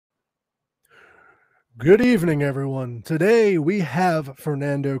Good evening, everyone. Today we have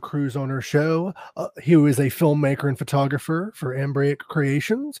Fernando Cruz on our show. He is a filmmaker and photographer for Embriac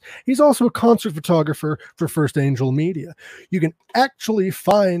Creations. He's also a concert photographer for First Angel Media. You can actually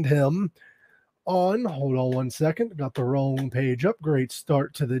find him on, hold on one second, got the wrong page up. Great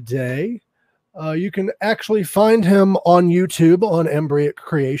start to the day. You can actually find him on YouTube on Embriac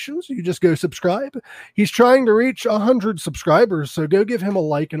Creations. You just go subscribe. He's trying to reach 100 subscribers, so go give him a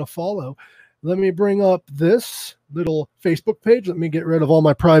like and a follow. Let me bring up this little Facebook page. Let me get rid of all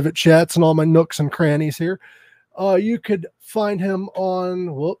my private chats and all my nooks and crannies here. You could find him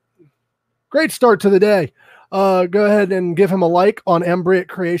on, well, great start to the day. Go ahead and give him a like on Embriac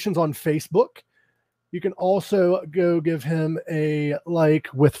Creations on Facebook. You can also go give him a like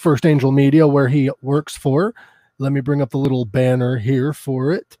with First Angel Media, where he works for. Let me bring up the little banner here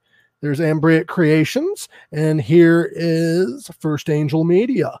for it. There's Embriac Creations, and here is First Angel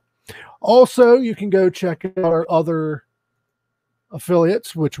Media. Also, you can go check out our other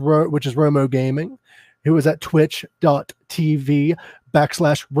affiliates, which is Romo Gaming, who is at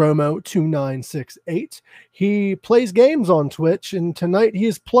twitch.tv/Romo2968. He plays games on Twitch, and tonight he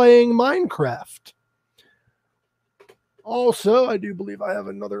is playing Minecraft. Also, I do believe I have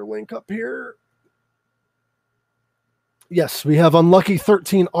another link up here. Yes, we have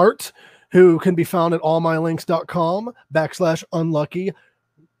Unlucky13 Art, who can be found at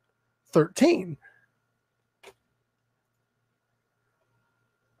allmylinks.com/unlucky13.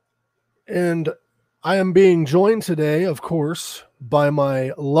 And I am being joined today, of course, by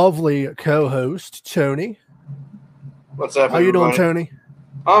my lovely co-host, Tony. What's up, How you doing, Tony?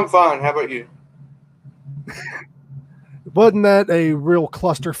 I'm fine. How about you? Wasn't that a real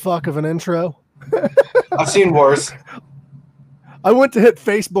clusterfuck of an intro? I've seen worse. I went to hit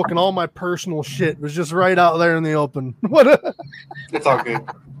Facebook and all my personal shit was just right out there in the open. It's all good.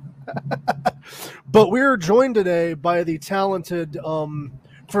 But we're joined today by the talented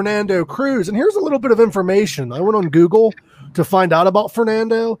Fernando Cruz. And here's a little bit of information. I went on Google to find out about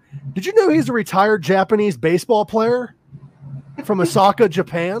Fernando. Did you know he's a retired Japanese baseball player from Osaka,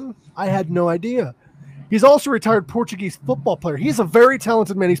 Japan? I had no idea. He's also a retired Portuguese football player. He's a very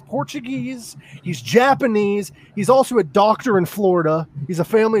talented man. He's Portuguese. He's Japanese. He's also a doctor in Florida. He's a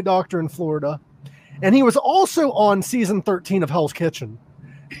family doctor in Florida. And he was also on season 13 of Hell's Kitchen.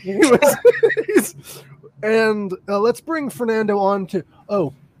 Let's bring Fernando on to...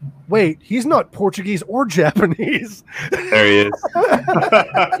 Oh, wait. He's not Portuguese or Japanese. There he is.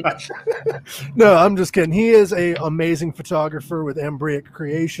 No, I'm just kidding. He is an amazing photographer with Embriac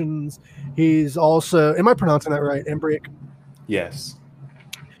Creations. He's also, am I pronouncing that right? Embriac? Yes.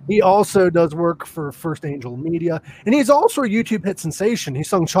 He also does work for First Angel Media, and he's also a YouTube hit sensation. He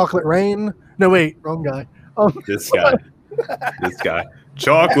sung Chocolate Rain. No, wait, wrong guy. This guy.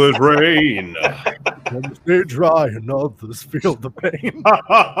 Chocolate Rain. Some stay dry and others feel the pain.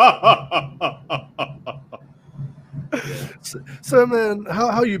 So, man,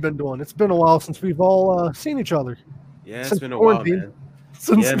 how you been doing? It's been a while since we've all seen each other. Yeah, it's been a while, man.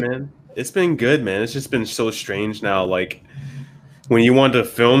 Man. It's been good, man. It's just been so strange now. Like, when you want to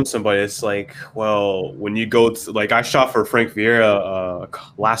film somebody, it's like, well, when you go to, like, I shot for Frank Vieira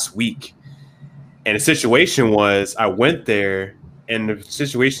last week. And the situation was, I went there, and the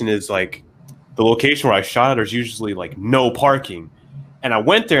situation is, like, the location where I shot, there's usually, like, no parking. And I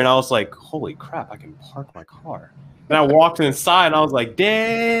went there, and I was like, holy crap, I can park my car. Then I walked inside, and I was like,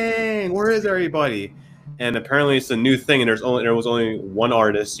 dang, where is everybody? And apparently it's a new thing, and there was only one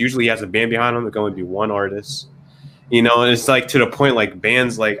artist. Usually he has a band behind him. There's going to be one artist. You know, and it's like to the point, like,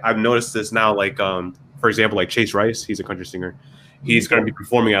 bands, like, I've noticed this now, like, for example, like Chase Rice, he's a country singer. He's going to be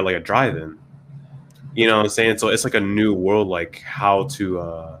performing at, like, a drive-in. You know what I'm saying? So it's like a new world, like, how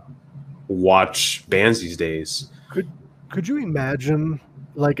to watch bands these days. Could you imagine,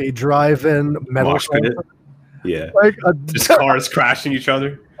 like, a drive-in metal concert? Yeah. Like just cars crashing each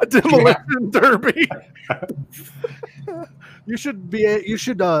other. A demolition derby.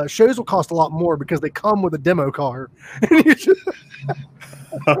 Shows will cost a lot more because they come with a demo car.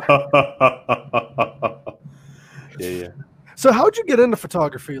 Yeah. So how'd you get into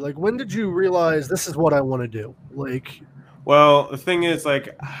photography? Like, when did you realize this is what I want to do? Like, well, the thing is,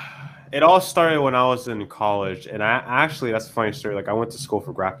 like, it all started when I was in college, and that's a funny story. Like, I went to school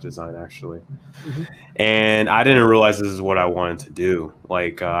for graphic design, actually, and I didn't realize this is what I wanted to do.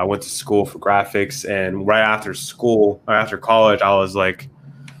 Like, I went to school for graphics, and right after college, I was like,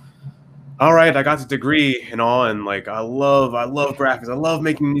 all right, I got the degree and all, and like, I love graphics. I love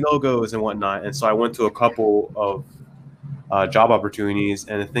making logos and whatnot. And so I went to a couple of job opportunities,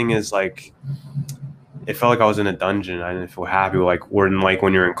 and the thing is, like, it felt like I was in a dungeon. I didn't feel happy. Like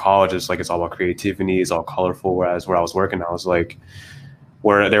when you're in college, it's like it's all about creativity, it's all colorful. Whereas where I was working, I was like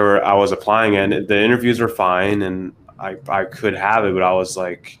I was applying and the interviews were fine and I could have it, but I was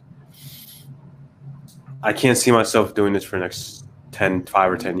like, I can't see myself doing this for the next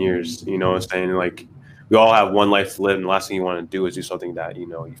 5 or 10 years. You know what I'm saying? Like we all have one life to live, and the last thing you want to do is do something that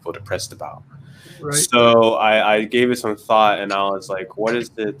you feel depressed about. Right. So I gave it some thought, and I was like, what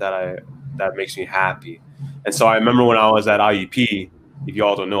is it that makes me happy? And so I remember when I was at IUP. If you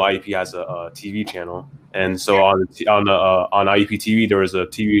all don't know, IUP has a TV channel, and so on IUP TV there was a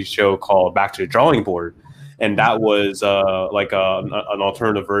TV show called Back to the Drawing Board, and that was like an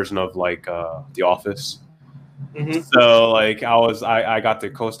alternative version of like The Office. Mm-hmm. So like I got to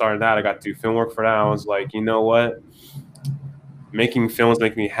co-star in that. I got to do film work for that. I was like, you know what? Making films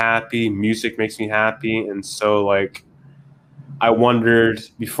make me happy. Music makes me happy. And so like I wondered,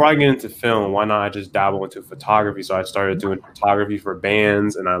 before I get into film, why not I just dabble into photography? So I started doing photography for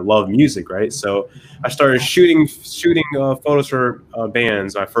bands, and I love music, right? So I started shooting photos for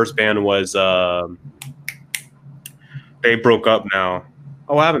bands. My first band was they broke up now.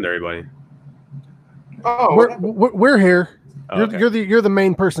 Oh, what happened to everybody? Oh, we're here. Oh, okay. You're the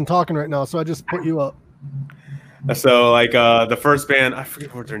main person talking right now, so I just put you up. So like the first band, I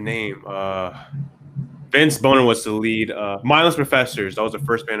forget what their name. Vince Boner was the lead. Mindless Professors, that was the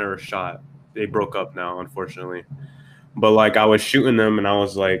first band I ever shot. They broke up now, unfortunately. But like I was shooting them, and I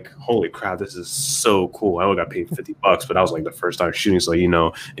was like, "Holy crap, this is so cool!" I only got paid $50, but that was like the first time shooting, so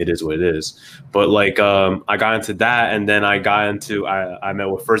it is what it is. But like I got into that, and then I met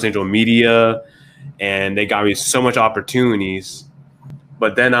with First Angel Media, and they got me so much opportunities.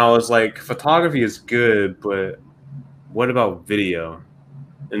 But then I was like, photography is good, but what about video?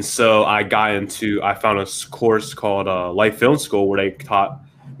 And so I found a course called Light Film School where they taught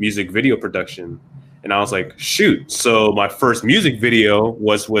music video production. And I was like, shoot. So my first music video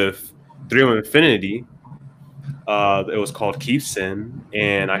was with 3M Infinity. It was called Keep Sin.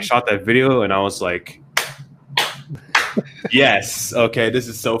 And I shot that video and I was like, yes, okay, this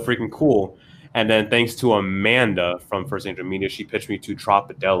is so freaking cool. And then thanks to Amanda from First Angel Media, she pitched me to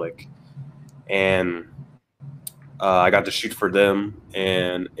Tropodelic. And I got to shoot for them,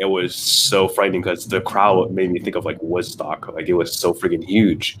 and it was so frightening because the crowd made me think of like Woodstock. Like it was so freaking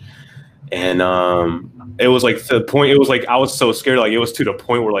huge, and it was like to the point. It was like I was so scared. Like it was to the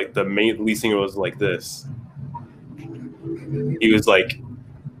point where like the main lead singer was like this. He was like,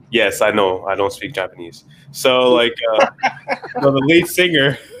 "Yes, I know. I don't speak Japanese." So like, so the lead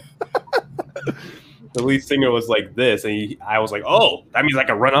singer. The lead singer was like this, and I was like, "Oh, that means I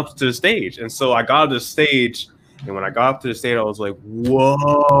can run up to the stage." And so I got to the stage. And when I got up to the stage, I was like,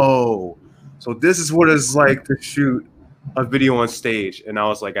 whoa. So this is what it's like to shoot a video on stage. And I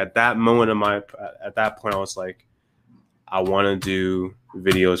was like, at that point, I was like, I want to do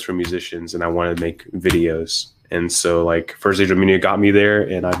videos for musicians and I want to make videos. And so like First Angel Media got me there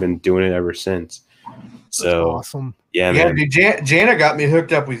and I've been doing it ever since. So that's awesome. Yeah, man. Jana got me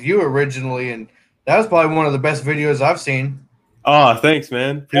hooked up with you originally. And that was probably one of the best videos I've seen. Oh, thanks,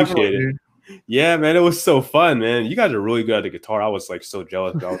 man. Appreciate it. Dude. Yeah, man, it was so fun, man. You guys are really good at the guitar. I was like so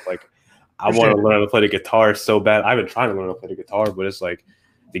jealous. I was like, I want to learn to play the guitar so bad. I've been trying to learn to play the guitar, but it's like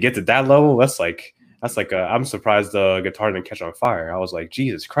to get to that level, that's like I'm surprised the guitar didn't catch on fire. I was like,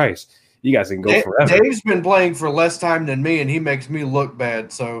 Jesus Christ, you guys can go forever. Dave's been playing for less time than me, and he makes me look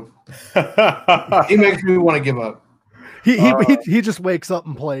bad. So he makes me want to give up. He just wakes up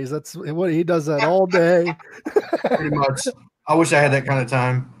and plays. That's what he does that all day. Pretty much. I wish I had that kind of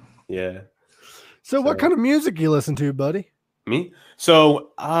time. Yeah. So what kind of music you listen to, buddy? Me?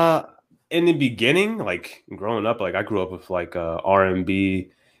 So in the beginning, like growing up, like I grew up with like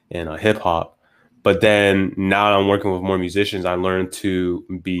R&B and hip hop. But then now I'm working with more musicians, I learned to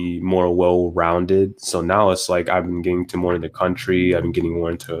be more well-rounded. So now it's like I've been getting to more into country. I've been getting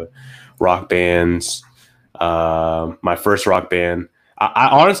more into rock bands. My first rock band, I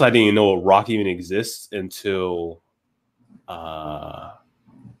honestly, I didn't even know rock even exists until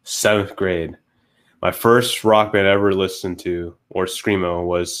 7th grade. My first rock band I ever listened to or screamo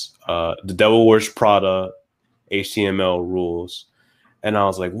was The Devil Wears Prada, HTML Rules. And I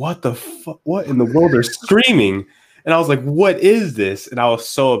was like, what the fuck? What in the world are screaming? And I was like, what is this? And I was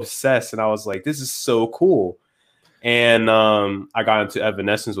so obsessed. And I was like, this is so cool. And I got into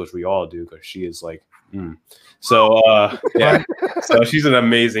Evanescence, which we all do because she is like, So, yeah. So she's an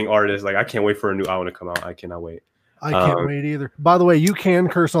amazing artist. Like, I can't wait for a new album to come out. I cannot wait. I can't wait either. By the way, you can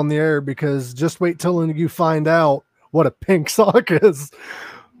curse on the air because just wait till you find out what a pink sock is.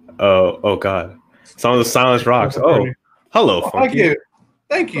 Oh God. Some of the Silence Rocks. Oh, hello, Funky.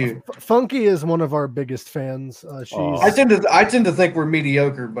 Thank you. Funky is one of our biggest fans. I tend to think we're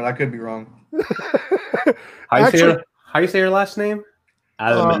mediocre, but I could be wrong. How you say your last name?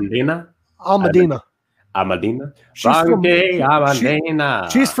 Almadina. Almadina.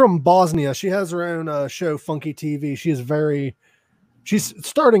 She's from Bosnia. She has her own show, Funky TV. She's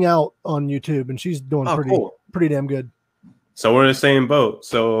starting out on YouTube, and she's doing pretty damn good. So we're in the same boat.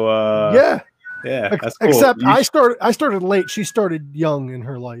 So yeah, that's cool. Except I started late. She started young in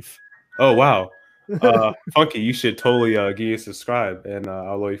her life. Oh wow, Funky, you should totally give you a subscribe, and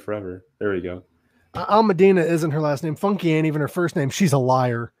I'll love you forever. There we go. Almadina isn't her last name. Funky ain't even her first name. She's a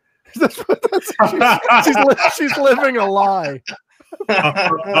liar. She's living a lie.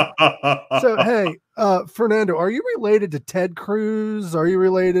 So hey, Fernando, are you related to Ted Cruz? Are you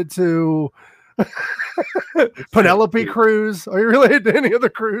related to Penelope Cruz? Are you related to any of the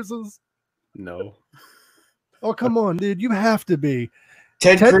Cruzes? No. Oh come on, dude! You have to be.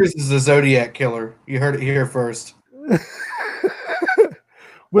 Ted Cruz is the Zodiac killer. You heard it here first.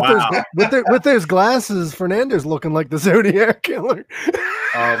 With those glasses, Fernando's looking like the Zodiac killer.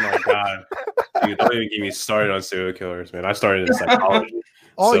 Oh my god, dude! Don't even get me started on serial killers, man. I started in psychology.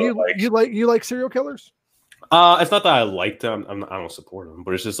 Oh, so, you like serial killers? It's not that I like them. I don't support them,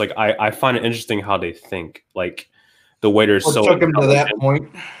 but it's just like I find it interesting how they think. Like the way they're so took them to that point.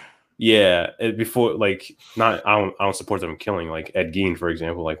 Yeah, before like not I don't support them killing like Ed Gein, for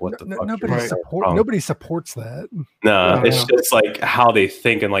example. Like what the fuck? Nobody supports that. No, it's just like how they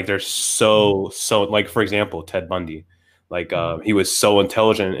think, and like they're so like, for example, Ted Bundy. Like he was so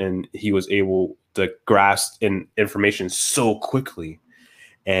intelligent and he was able to grasp information so quickly.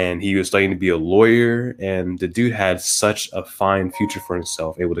 And he was studying to be a lawyer, and the dude had such a fine future for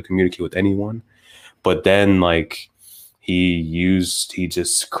himself, able to communicate with anyone. But then like he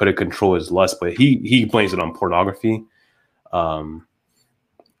just couldn't control his lust, but he blames it on pornography. I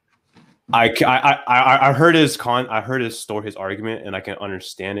heard his story, his argument, and I can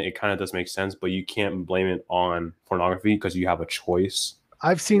understand it. It kind of does make sense, but you can't blame it on pornography because you have a choice.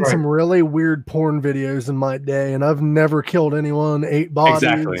 I've seen some really weird porn videos in my day, and I've never killed anyone, ate bodies.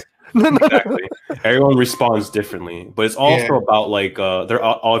 Exactly. Everyone responds differently, but it's also about like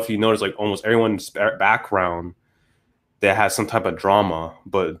if you notice, like almost everyone's background that has some type of drama.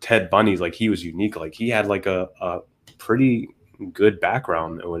 But Ted Bundy's like he was unique. Like he had like a pretty good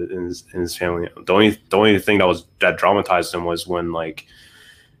background in his family. The only thing that dramatized him was when like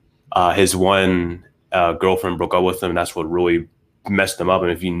his one girlfriend broke up with him. And that's what really messed him up.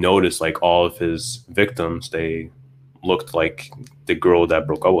 And if you notice, like all of his victims, they looked like the girl that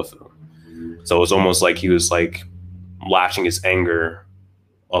broke up with him. So it was almost like he was like lashing his anger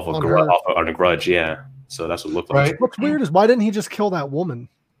on a grudge. Yeah. So that's what it looked like. What's weird is why didn't he just kill that woman?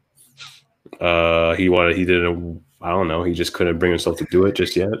 He didn't. I don't know. He just couldn't bring himself to do it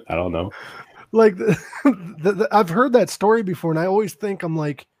just yet. I don't know. Like I've heard that story before, and I always think I'm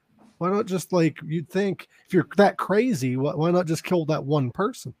like, why not just like you'd think if you're that crazy, why not just kill that one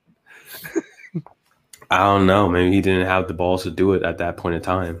person? I don't know. Maybe he didn't have the balls to do it at that point in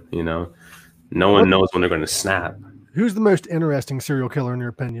time. You know, no one knows when they're going to snap. Who's the most interesting serial killer in your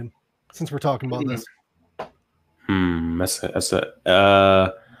opinion? Since we're talking about this.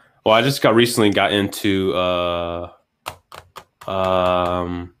 Well, I just recently got into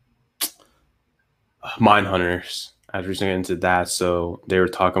Mine Hunters. I was recently into that, so they were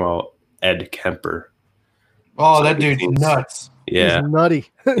talking about Ed Kemper. Oh, so that dude's nuts. Yeah, he's nutty.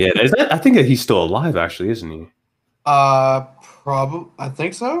 Yeah, I think that he's still alive, actually, isn't he? Probably. I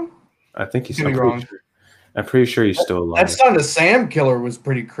think so. I think he's wrong. I'm pretty sure he's still alive. That son of Sam killer was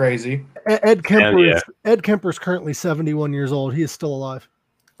pretty crazy. Ed Kemper's currently 71 years old. He is still alive.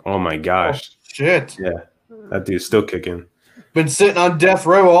 Oh my gosh! Oh, shit! Yeah, that dude's still kicking. Been sitting on death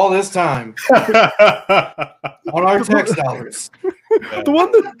row all this time on our tax dollars. The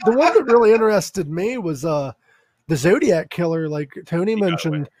one that really interested me was the Zodiac killer, like Tony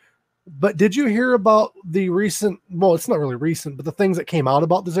mentioned. But did you hear about the recent? Well, it's not really recent, but the things that came out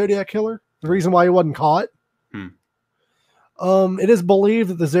about the Zodiac killer. The reason why he wasn't caught. It is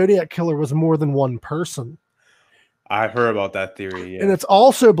believed that the Zodiac killer was more than one person. I heard about that theory, yeah. And it's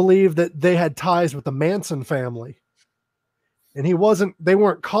also believed that they had ties with the Manson family. And they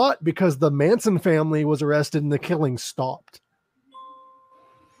weren't caught because the Manson family was arrested and the killing stopped.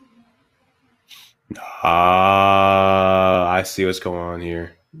 I see what's going on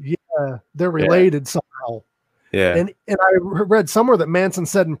here. Yeah, they're related somehow. Yeah. And I read somewhere that Manson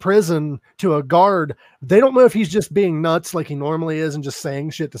said in prison to a guard, they don't know if he's just being nuts like he normally is and just saying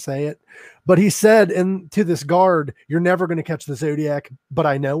shit to say it. But he said to this guard, you're never going to catch the Zodiac, but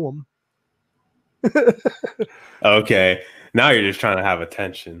I know him. Okay. Now you're just trying to have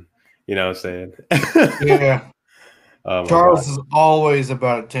attention. You know what I'm saying? Yeah. Charles is always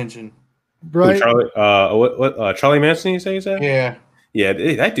about attention. Right? Who, Charlie? Charlie Manson? You said? Yeah. Yeah,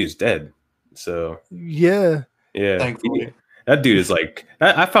 that dude's dead. So yeah. Thankfully, that dude is like.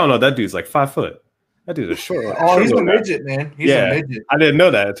 I found out that dude's like 5 foot. That dude's a short. He's a midget, man. He's a midget. I didn't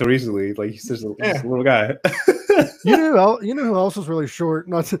know that until recently. Like he's just a little guy. You know who else was really short?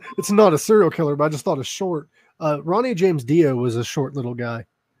 It's not a serial killer, but I just thought it's short. Ronnie James Dio was a short little guy.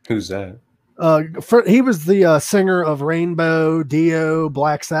 Who's that? He was the singer of Rainbow, Dio,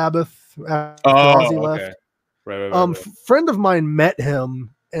 Black Sabbath. After Ozzy left. Right. Friend of mine met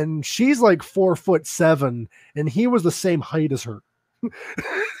him, and she's like 4'7", and he was the same height as her.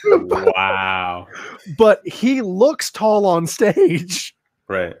 Wow. But he looks tall on stage.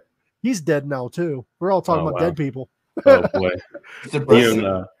 Right. He's dead now too. We're all talking about dead people. Oh boy.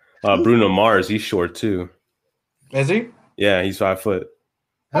 Even Bruno Mars, he's short too. Is he? Yeah, he's 5 foot.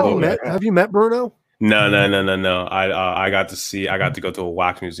 Have you met Bruno? No. I got to go to a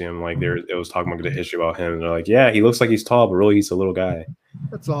wax museum. Like it was talking about the history about him. And they're like, yeah, he looks like he's tall, but really he's a little guy.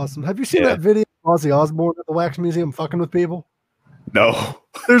 That's awesome. Have you seen that video of Ozzy Osbourne at the wax museum fucking with people? No.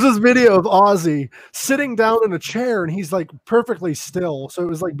 There's this video of Ozzy sitting down in a chair and he's like perfectly still. So it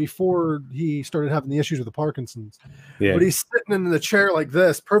was like before he started having the issues with the Parkinson's. Yeah. But he's sitting in the chair like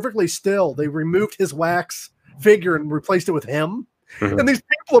this, perfectly still. They removed his wax figure and replaced it with him. Mm-hmm. And these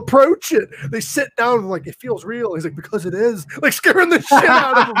people approach it. They sit down and like, it feels real. He's like, because it is. Like scaring the shit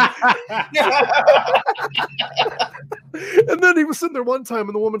out of him. And then he was sitting there one time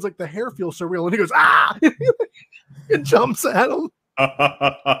and the woman's like, the hair feels so real. And he goes, ah! And jumps at him.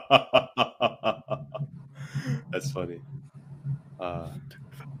 That's funny.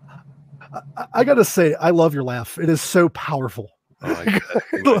 I gotta say, I love your laugh. It is so powerful. Oh, I get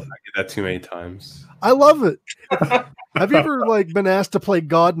that too many times. I love it. Have you ever like been asked to play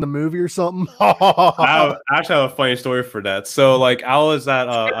God in a movie or something? I actually have a funny story for that. So like I was at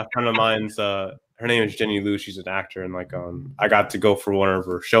a friend of mine's. Her name is Jenny Lou. She's an actor, and like I got to go for one of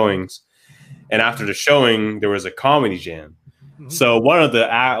her showings. And after the showing, there was a comedy jam. Mm-hmm. So one of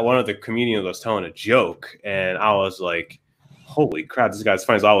the comedians was telling a joke, and I was like, "Holy crap, this guy's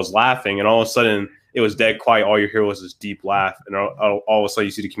funny!" So I was laughing, and all of a sudden, it was dead quiet. All you hear was this deep laugh, and all of a sudden,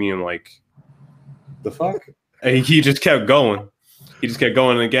 you see the comedian like, "The fuck." And he just kept going. He just kept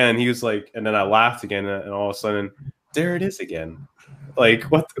going again. He was like, and then I laughed again, and all of a sudden, there it is again. Like,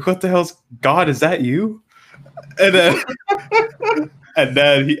 what the hell's God? Is that you? And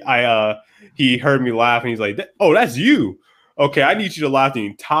then he heard me laugh, and he's like, "Oh, that's you. Okay, I need you to laugh the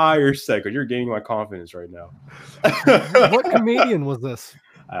entire set because you're gaining my confidence right now." What comedian was this?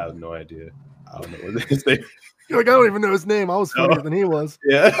 I have no idea. I don't know what his name. You're like, I don't even know his name. I was funnier than he was.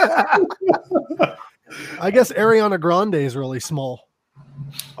 Yeah. I guess Ariana Grande is really small.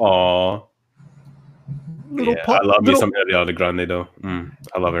 Aw. Yeah, I love me some Ariana Grande though.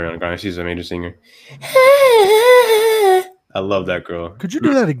 I love Ariana Grande. She's a major singer. I love that girl. Could you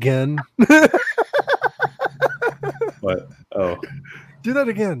do that again? What? Oh. Do that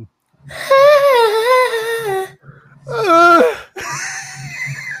again.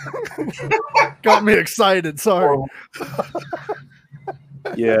 Got me excited. Sorry.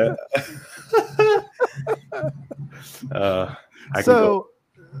 Yeah. So,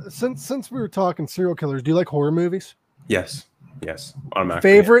 since we were talking serial killers, do you like horror movies? Yes.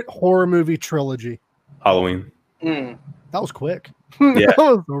 Favorite horror movie trilogy? Halloween. That was quick. Yeah. That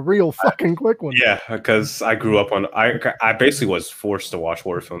was a real fucking quick one. Yeah, because I grew up on I basically was forced to watch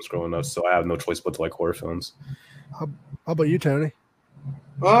horror films growing up, so I have no choice but to like horror films. How about you, Tony?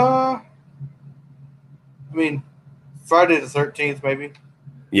 I mean, Friday the 13th, maybe.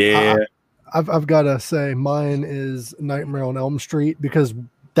 Yeah. I've got to say mine is Nightmare on Elm Street because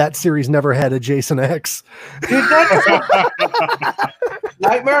that series never had a Jason X. Dude,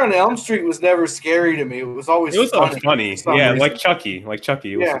 Nightmare on Elm Street was never scary to me. It was always funny. Yeah, like Chucky.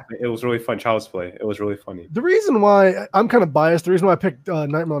 It was really fun child's play. It was really funny. The reason why I'm kind of biased, the reason why I picked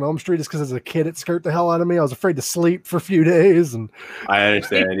Nightmare on Elm Street is because as a kid, it scared the hell out of me. I was afraid to sleep for a few days. And I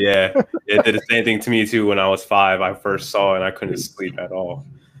understand. Yeah, it did the same thing to me too. When I was 5, I first saw it and I couldn't sleep at all.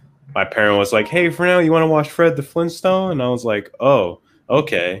 My parent was like, "Hey, Fernando, you want to watch Fred the Flintstone?" And I was like, "Oh,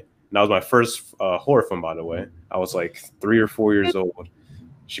 okay." And that was my first horror film, by the way. I was like 3 or 4 years old.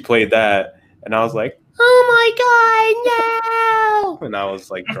 She played that, and I was like, "Oh my god, no!" And I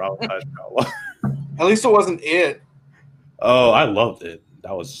was like traumatized. At least it wasn't it. Oh, I loved it.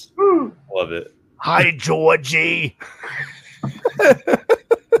 I love it. Hi, Georgie.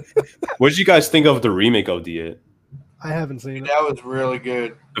 What did you guys think of the remake of the It? I haven't seen it. That was really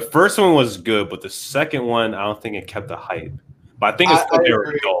good. The first one was good, but the second one, I don't think it kept the hype. But I think it's because they're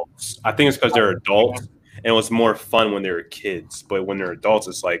adults. I think it's because they're adults, and it was more fun when they were kids. But when they're adults,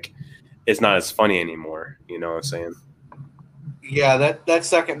 it's like it's not as funny anymore. You know what I'm saying? Yeah, that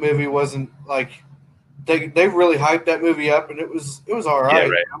second movie wasn't like they really hyped that movie up, and it was all right.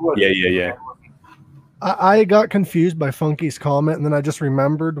 Yeah, right. Yeah. I got confused by Funky's comment, and then I just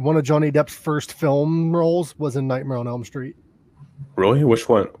remembered one of Johnny Depp's first film roles was in Nightmare on Elm Street. Really? Which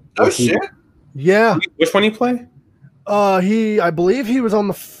one? Oh shit! Yeah. Which one he play? I believe he was on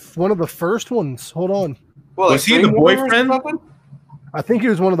one of the first ones. Hold on. Well, was he the boyfriend? I think he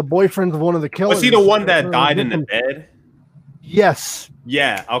was one of the boyfriends of one of the killers. Was he the one that died in the bed? Yes.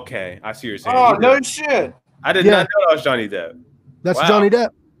 Yeah. Okay. I see what you're saying. Oh no shit! I did not know that was Johnny Depp. That's Johnny Depp.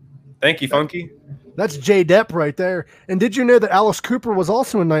 Thank you, Funky. That's J. Depp right there. And did you know that Alice Cooper was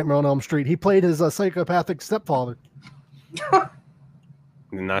also in Nightmare on Elm Street? He played his psychopathic stepfather.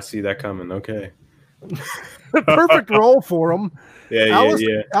 Did not see that coming. Okay. Perfect role for him.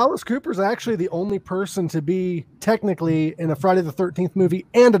 Yeah. Alice Cooper's actually the only person to be technically in a Friday the 13th movie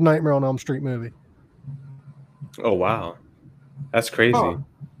and a Nightmare on Elm Street movie. Oh, wow. That's crazy. Oh.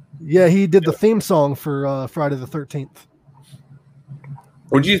 Yeah, he did the theme song for Friday the 13th.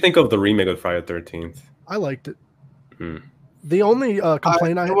 What did you think of the remake of Friday the 13th? I liked it. The only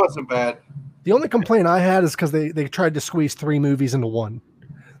complaint it wasn't bad. The only complaint I had is because they tried to squeeze 3 movies into one.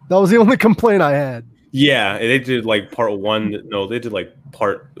 That was the only complaint I had. Yeah, they did like part 1. No, they did like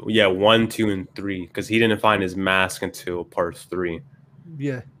part 1, 2, and 3 because he didn't find his mask until part 3.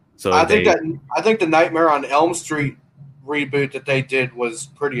 Yeah. So I think the Nightmare on Elm Street reboot that they did was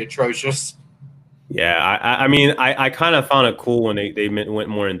pretty atrocious. Yeah, I mean, I kind of found it cool when they went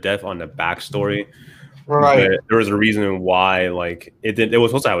more in depth on the backstory. Right. But there was a reason why, like, it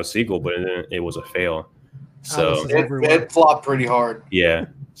was supposed to have a sequel, but it was a fail. So it flopped pretty hard. Yeah.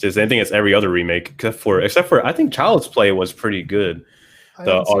 So I think it's every other remake except for I think Child's Play was pretty good.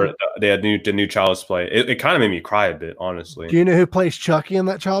 They had the new Child's Play. It kind of made me cry a bit, honestly. Do you know who plays Chucky in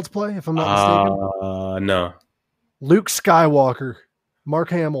that Child's Play? If I'm not mistaken, no. Luke Skywalker, Mark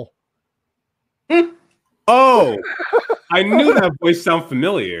Hamill. Oh, I knew that voice sounded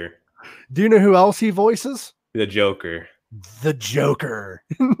familiar. Do you know who else he voices? The Joker. The Joker.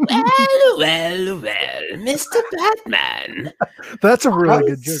 well, Mr. Batman. That's a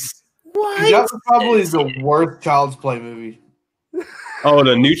really good joke. That's probably the worst Child's Play movie. Oh,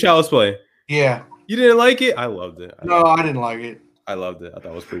 the new Child's Play. Yeah. You didn't like it? I loved it. I didn't like it. I loved it. I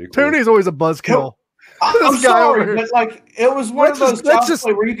thought it was pretty cool. Tony's always a buzzkill. I'm sorry, but like it was one of those Child's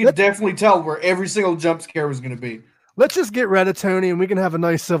Play where you could definitely tell where every single jump scare was going to be. Let's just get rid of Tony and we can have a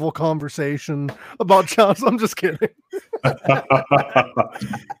nice civil conversation about Child's. I'm just kidding. The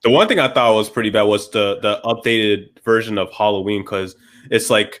one thing I thought was pretty bad was the updated version of Halloween because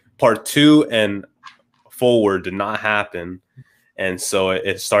it's like part 2 and forward did not happen, and so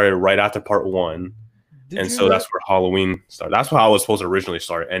it started right after part 1, and so that's where Halloween started. That's how I was supposed to originally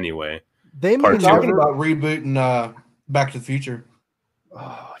start anyway. They've been talking about rebooting Back to the Future.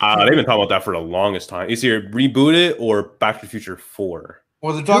 They've been talking about that for the longest time. Is it reboot it or Back to the Future 4?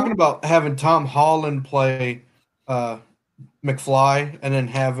 Well, they're talking about having Tom Holland play McFly and then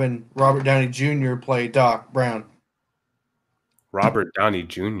having Robert Downey Jr. play Doc Brown. Robert Downey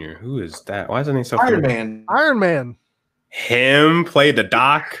Jr. Who is that? Why is his name so Iron Man. Iron Man. Him play the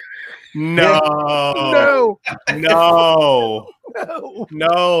Doc? No.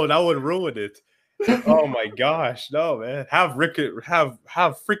 No, that would ruin it. Oh my gosh, no, man. Have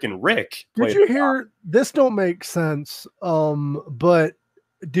freaking Rick. Did you hear this? Don't make sense. But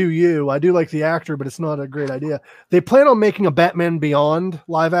do you? I do like the actor, but it's not a great idea. They plan on making a Batman Beyond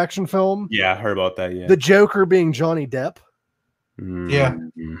live action film. Yeah, I heard about that. Yeah. The Joker being Johnny Depp. Yeah.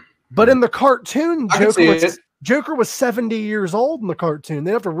 But in the cartoon, Joker was 70 years old in the cartoon.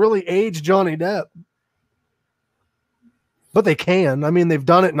 They have to really age Johnny Depp. But they can. I mean, they've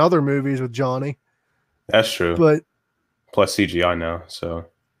done it in other movies with Johnny. That's true. But plus CGI now, so.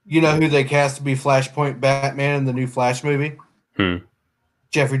 You know who they cast to be Flashpoint Batman in the new Flash movie?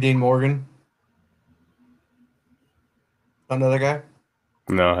 Jeffrey Dean Morgan. Another guy?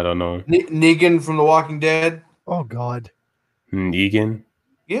 No, I don't know. Negan from The Walking Dead. Oh, God. Negan?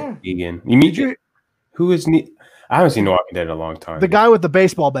 Yeah. Negan. You mean who is Negan? I haven't seen The Walking Dead in a long time. The guy with the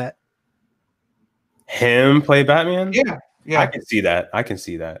baseball bat. Him play Batman? Yeah. I can see that.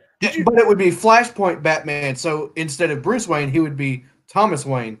 But it would be Flashpoint Batman. So instead of Bruce Wayne, he would be Thomas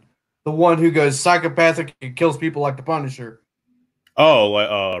Wayne, the one who goes psychopathic and kills people like the Punisher. Oh,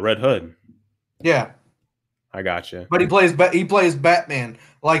 like Red Hood. Yeah. I gotcha. But he plays Batman.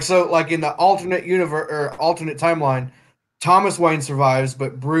 Like in the alternate universe or alternate timeline, Thomas Wayne survives,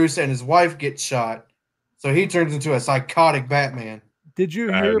 but Bruce and his wife get shot, so he turns into a psychotic Batman. Did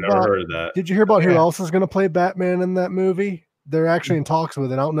you I've hear never about? heard of that. Did you hear about who Yeah. else is going to play Batman in that movie? They're actually in talks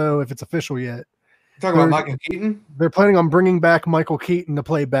with it. I don't know if it's official yet. Talking about Michael Keaton? They're planning on bringing back Michael Keaton to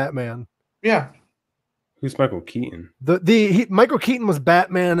play Batman. Yeah. Who's Michael Keaton? Michael Keaton was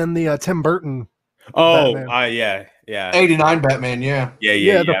Batman in the Tim Burton. Oh, Batman. yeah. 89 Batman, yeah.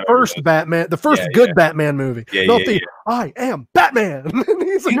 Yeah, the first Batman, the first good Batman movie. I am Batman.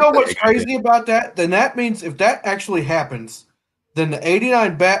 You know what's crazy about that? Then that means if that actually happens, then the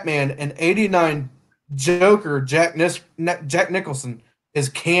 89 Batman and 89 Joker, Jack Nicholson, is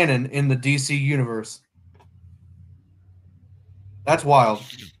canon in the DC universe. That's wild.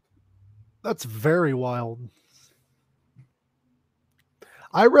 That's very wild.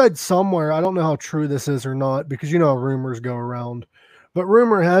 I read somewhere, I don't know how true this is or not, because you know how rumors go around, but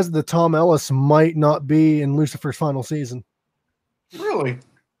rumor has that Tom Ellis might not be in Lucifer's final season. Really?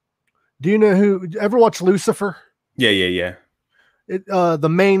 Do you know who? Ever watch Lucifer? Yeah. The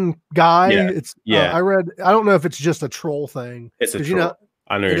main guy. Yeah. I read. I don't know if it's just a troll thing. It's a troll. You know,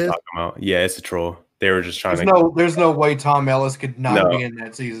 I know you're talking about. Yeah, it's a troll. They were just trying There's no way Tom Ellis could not be in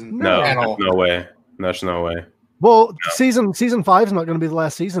that season. No, at all. no way. There's no way. Well, season 5 is not going to be the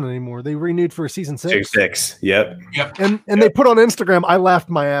last season anymore. They renewed for season 6. 6. Yep. And they put on Instagram. I laughed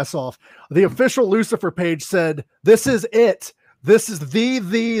my ass off. The official Lucifer page said, "This is it. This is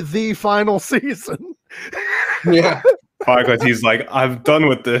the final season." Yeah. Because he's like, I'm done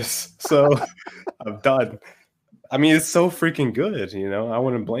with this. So I'm done. I mean, it's so freaking good, you know. I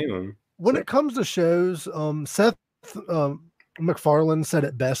wouldn't blame him. When it comes to shows, Seth MacFarlane said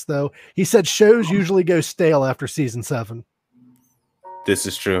it best, though. He said shows usually go stale after season 7. This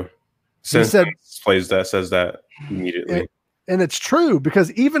is true. Says that immediately. And it's true,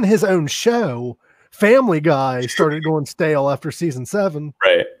 because even his own show, Family Guy, started going stale after season 7.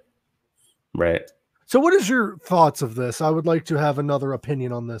 Right. So what is your thoughts of this? I would like to have another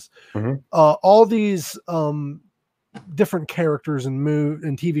opinion on this. Mm-hmm. All these different characters and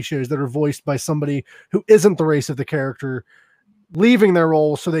TV shows that are voiced by somebody who isn't the race of the character, leaving their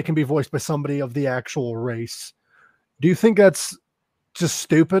role so they can be voiced by somebody of the actual race. Do you think that's just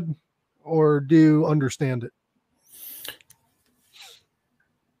stupid, or do you understand it?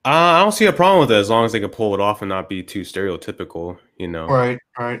 I don't see a problem with it as long as they can pull it off and not be too stereotypical, you know. Right.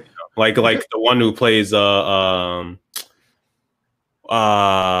 Like the one who plays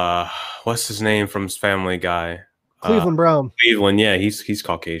what's his name from Family Guy? Cleveland Brown. Cleveland, yeah, he's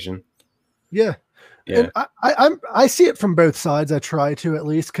Caucasian. Yeah. And I see it from both sides. I try to, at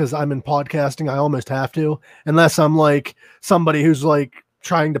least, because I'm in podcasting. I almost have to, unless I'm like somebody who's like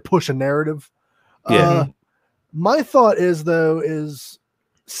trying to push a narrative. Yeah. My thought is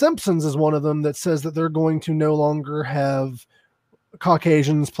Simpsons is one of them that says that they're going to no longer have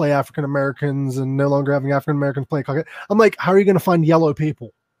Caucasians play African Americans and no longer having African Americans play Caucasian. I'm like, how are you going to find yellow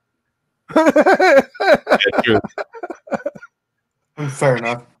people? Yeah, true. Fair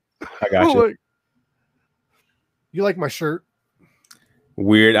enough. I got you. You like my shirt?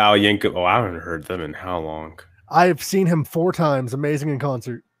 Weird Al Yankovic. Oh, I haven't heard them in how long? I've seen him 4 times. Amazing in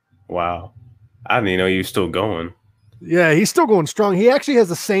concert. Wow. I didn't even know you were still going. Yeah, he's still going strong. He actually has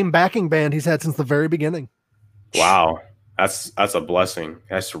the same backing band he's had since the very beginning. Wow. That's a blessing.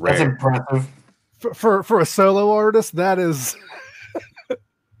 That's rare. That's impressive. For a solo artist, that is...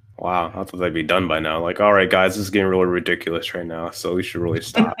 Wow, I thought they'd be done by now. Like, all right, guys, this is getting really ridiculous right now, so we should really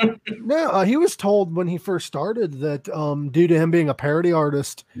stop. No, he was told when he first started that due to him being a parody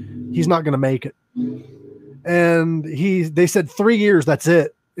artist, he's not going to make it. And they said 3 years, that's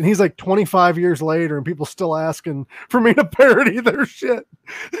it. And he's like 25 years later, and people still asking for me to parody their shit.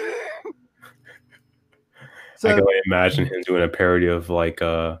 So, I can only imagine him doing a parody of like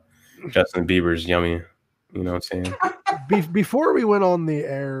Justin Bieber's "Yummy." You know what I'm saying? Before we went on the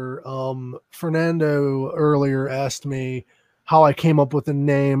air, Fernando earlier asked me how I came up with the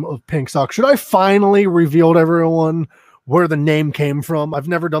name of Pink Sock. Should I finally reveal to everyone where the name came from? I've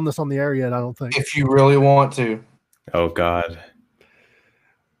never done this on the air yet, I don't think. If you really want to. Oh, God.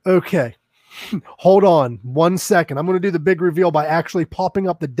 Okay. Hold on 1 second. I'm going to do the big reveal by actually popping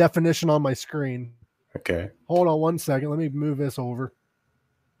up the definition on my screen. Okay. Hold on 1 second. Let me move this over.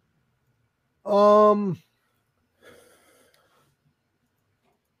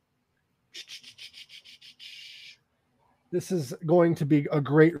 This is going to be a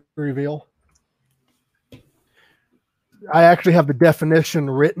great reveal. I actually have the definition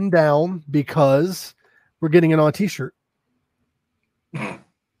written down because we're getting it on a t-shirt.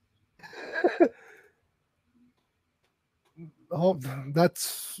 Oh,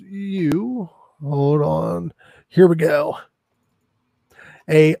 that's you. Hold on. Here we go.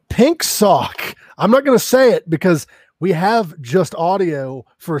 A pink sock. I'm not going to say it because we have just audio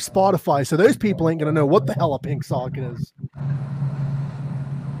for Spotify, so those people ain't going to know what the hell a pink sock is.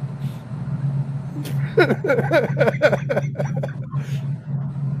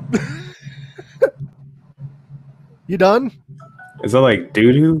 You done? Is that like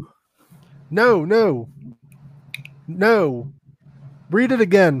doo-doo? No. Read it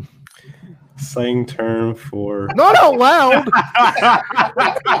again. Slang term for Not out loud.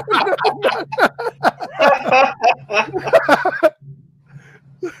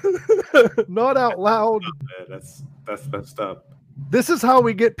 Not out loud. That's messed up. This is how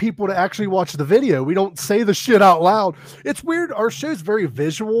we get people to actually watch the video. We don't say the shit out loud. It's weird. Our show's very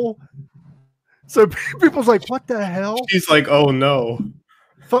visual. So people's like, what the hell? She's like, oh no.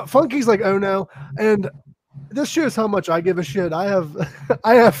 Funky's like, oh no. And this shows how much I give a shit. I have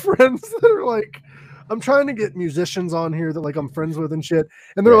friends that are like, I'm trying to get musicians on here that like I'm friends with and shit.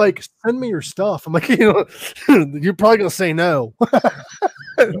 And they're like, send me your stuff. I'm like, you're probably gonna say no.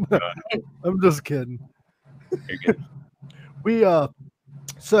 I'm just kidding. You're good. We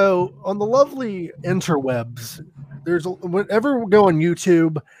so on the lovely interwebs, whenever we go on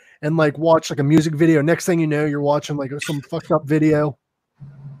YouTube and like watch like a music video, next thing you know, you're watching like some fucked up video.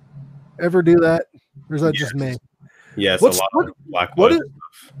 Ever do that? Or is that just me? Yes, a lot of black. What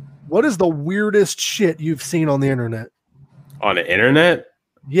is the weirdest shit you've seen on the internet? On the internet?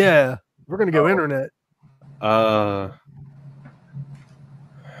 Yeah, we're gonna go internet. Why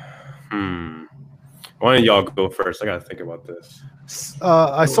don't y'all go first? I gotta think about this.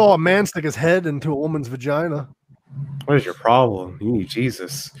 I saw a man stick his head into a woman's vagina. What is your problem? You need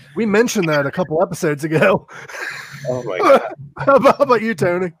Jesus. We mentioned that a couple episodes ago. Oh my god. How about you,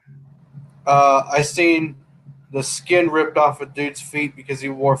 Tony? I seen the skin ripped off a dude's feet because he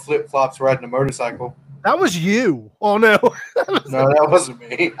wore flip flops riding a motorcycle. That was you. Oh no. No, that wasn't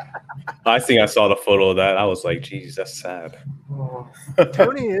me. I think I saw the photo of that. I was like, geez, that's sad.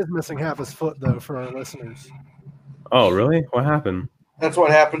 Tony is missing half his foot though for our listeners. Oh, really? What happened? That's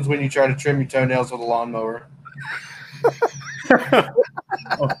what happens when you try to trim your toenails with a lawnmower.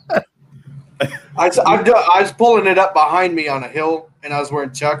 I was pulling it up behind me on a hill, and I was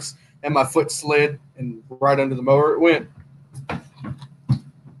wearing Chucks, and my foot slid, and right under the mower it went.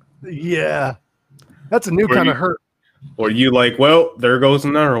 Yeah. That's a new kind of hurt. Or you like, well, there goes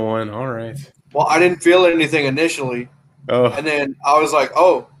another one. All right. Well, I didn't feel anything initially. Oh. And then I was like,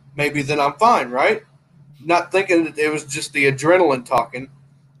 oh, maybe then I'm fine, right? Not thinking that it was just the adrenaline talking.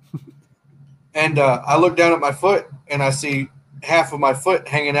 And I look down at my foot, and I see half of my foot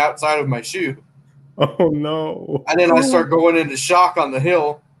hanging outside of my shoe. Oh, no. And then I start going into shock on the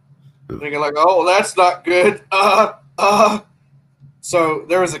hill, thinking like, oh, that's not good. So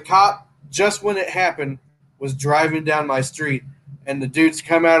there was a cop just when it happened was driving down my street, and the dudes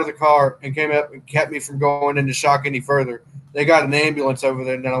come out of the car and came up and kept me from going into shock any further. They got an ambulance over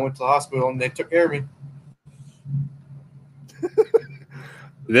there, and then I went to the hospital, and they took care of me.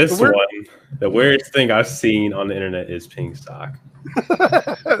 The weirdest thing I've seen on the internet is pink sock.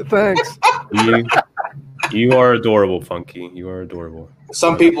 Thanks. You are adorable, Funky. You are adorable.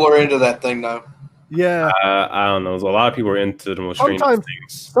 Some people are into that thing, though. Yeah. I don't know. A lot of people are into the most strange things.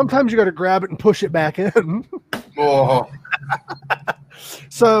 Sometimes you got to grab it and push it back in. Oh.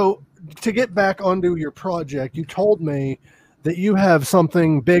 So to get back onto your project, you told me that you have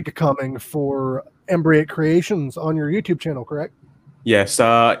something big coming for Embriate Creations on your YouTube channel, correct? Yes.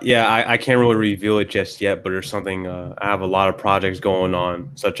 I can't really reveal it just yet, but there's something. I have a lot of projects going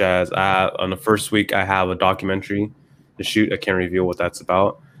on, such as on the first week I have a documentary to shoot. I can't reveal what that's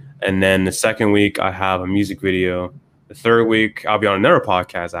about. And then the second week I have a music video. The third week I'll be on another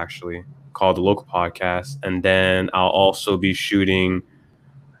podcast actually called The Local Podcast. And then I'll also be shooting.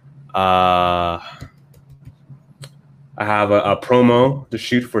 I have a promo to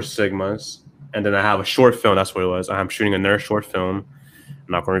shoot for Sigmas. And then I have a short film. That's what it was. I'm shooting another short film. I'm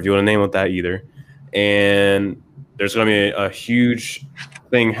not going to reveal the name of that either. And there's going to be a huge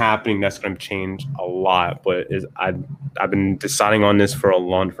thing happening that's going to change a lot. But I've been deciding on this for the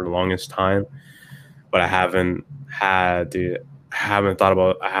longest time. But I haven't had the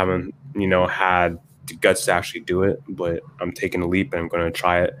guts to actually do it. But I'm taking a leap and I'm going to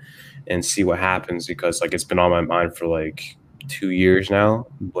try it and see what happens because like it's been on my mind for like 2 years now,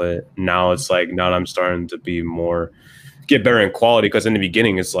 but now it's like now that I'm starting to get better in quality because in the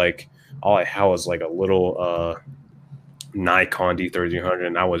beginning it's like all I had was like a little Nikon D3300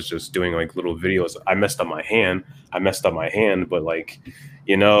 and I was just doing like little videos. I messed up my hand, but like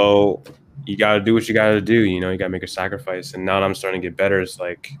you got to do what you got to do. You know, you got to make a sacrifice. And now that I'm starting to get better, it's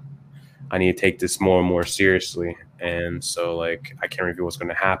like I need to take this more and more seriously. And so, like, I can't reveal what's going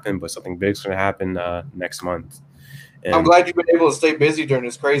to happen, but something big's going to happen next month. And I'm glad you've been able to stay busy during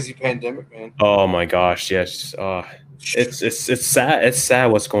this crazy pandemic, man. Oh my gosh, yes. It's sad. It's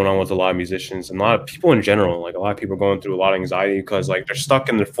sad what's going on with a lot of musicians and a lot of people in general. Like a lot of people are going through a lot of anxiety because like they're stuck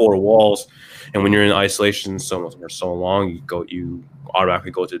in their four walls, and when you're in isolation for so long, you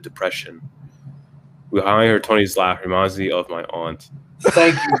automatically go to depression. We finally heard Tony's laugh. Reminds me of my aunt.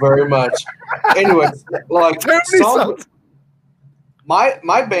 Thank you very much. Anyways, like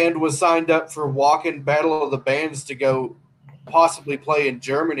my band was signed up for Wacken Battle of the Bands to go possibly play in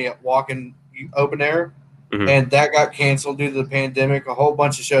Germany at Wacken Open Air, and that got canceled due to the pandemic. A whole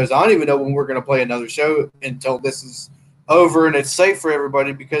bunch of shows. I don't even know when we're going to play another show until this is over and it's safe for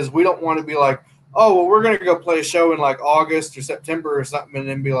everybody, because we don't want to be like, oh, well, we're going to go play a show in like August or September or something, and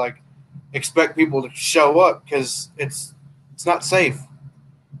then be like, expect people to show up, because it's not safe.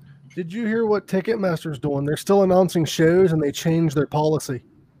 Did you hear what Ticketmaster's doing? They're still announcing shows, and they changed their policy.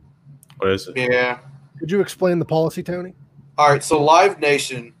 What is it? Yeah. Could you explain the policy, Tony? All right, so Live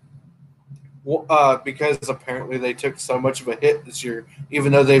Nation, because apparently they took so much of a hit this year,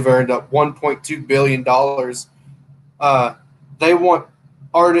 even though they've earned up $1.2 billion, they want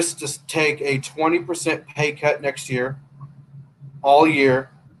artists to take a 20% pay cut next year, all year,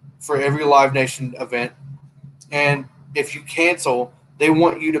 for every Live Nation event. And if you cancel, they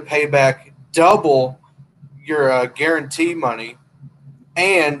want you to pay back double your guarantee money,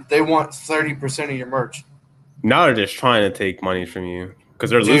 and they want 30% of your merch. Now they're just trying to take money from you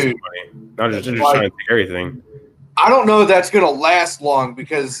because they're losing money. Now they're just trying to take everything. I don't know if that's going to last long,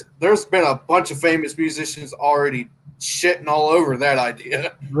 because there's been a bunch of famous musicians already shitting all over that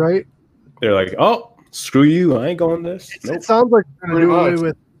idea. Right? They're like, oh, screw you. I ain't going this. Nope. It sounds like they're going to do away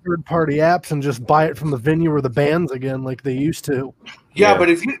with third-party apps and just buy it from the venue or the bands again like they used to. Yeah, but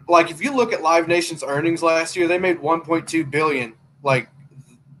if you look at Live Nation's earnings last year, they made $1.2 billion. Like,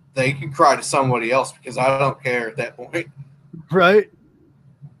 they can cry to somebody else, because I don't care at that point. Right.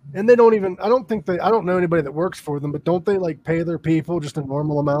 And they don't even, I don't know anybody that works for them, but don't they like pay their people just a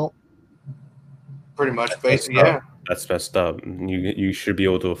normal amount? Pretty much, basically, yeah. That's messed up. You should be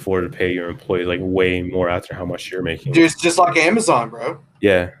able to afford to pay your employees like way more after how much you're making. Just like Amazon, bro.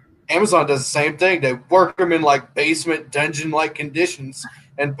 Yeah. Amazon does the same thing. They work them in like basement dungeon-like conditions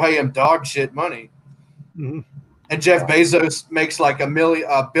and pay them dog shit money. Mm-hmm. And Jeff Bezos makes like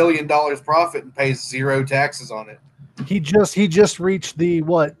 $1 billion profit and pays zero taxes on it. He just reached the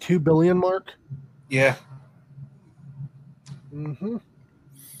 2 billion mark? Yeah. Mm-hmm.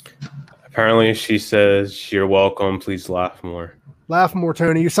 Apparently she says, "You're welcome, please laugh more." Laugh more,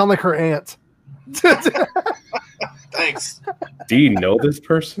 Tony. You sound like her aunt. Thanks. Do you know this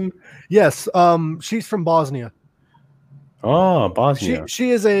person? Yes. She's from Bosnia. Oh, Bosnia.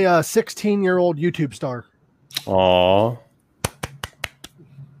 She is a 16-year-old YouTube star. Aw.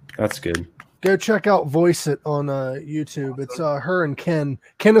 That's good. Go check out Voice It on YouTube. It's her and Ken.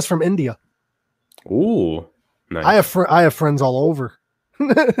 Ken is from India. Ooh, nice. I have friends all over.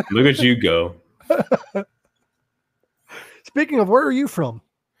 Look at you go. Speaking of, where are you from?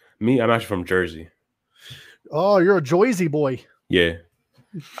 Me, I'm actually from Jersey. Oh, you're a Jersey boy. Yeah.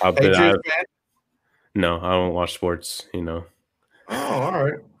 No, I don't watch sports, you know. Oh, all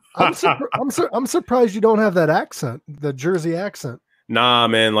right. I'm surprised you don't have that accent, the Jersey accent. Nah,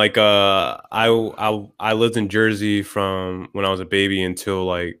 man. Like, I lived in Jersey from when I was a baby until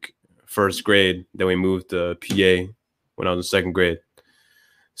like first grade. Then we moved to PA when I was in second grade.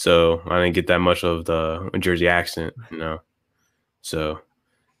 So I didn't get that much of the Jersey accent, you know. So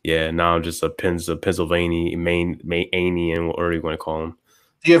yeah, now I'm just a Pennsylvania Maine-anian, whatever you want to call them.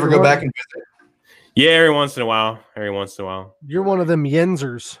 Do you ever go back and visit? Yeah, every once in a while. You're one of them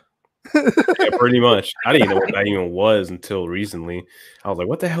Yenzers. Yeah, pretty much. I didn't even know what that even was until recently. I was like,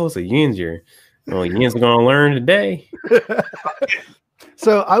 what the hell is a Yenzer? Well, Yen's gonna learn today.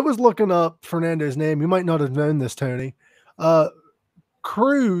 So I was looking up Fernando's name. You might not have known this, Tony.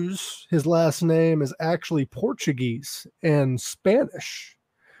 Cruz, his last name is actually Portuguese and Spanish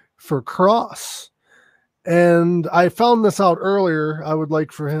for cross. And I found this out earlier. I would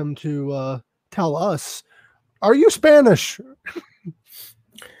like for him to tell us, are you Spanish?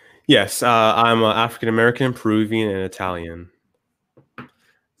 Yes, I'm African-American, Peruvian, and Italian.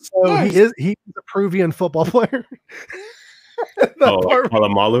 So nice. He's a Peruvian football player.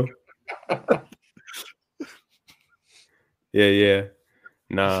 Palamalu? Yeah.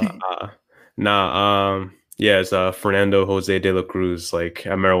 Yeah, it's Fernando Jose de la Cruz. Like,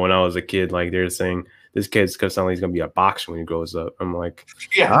 I remember when I was a kid, like, they were saying this kid's gonna sound like he's gonna be a boxer when he grows up. I'm like,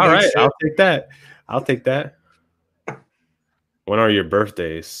 Yeah, all no right, shit. I'll take that. I'll take that. When are your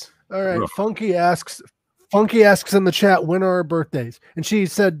birthdays? All right. Funky asks in the chat, when are our birthdays? And she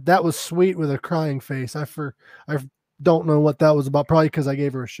said that was sweet with a crying face. I don't know what that was about. Probably because I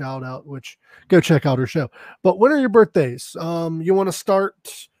gave her a shout out, which go check out her show. But when are your birthdays? You want to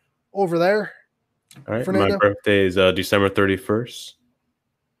start over there? All right. Fernando? My birthday is December 31st.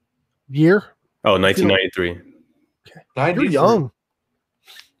 Year? Oh, 1993. Okay. You're young.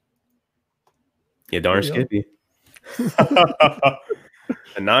 Yeah, darn skippy. The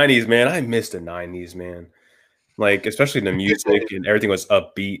 90s, man. I miss the 90s, man. Like, especially the music and everything was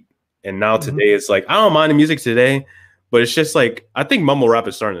upbeat. And now today it's like, I don't mind the music today, but it's just like, I think mumble rap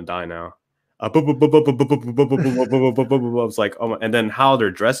is starting to die now. It's like, oh my, and then how they're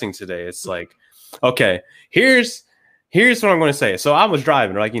dressing today, it's like, okay, here's what I'm going to say. So I was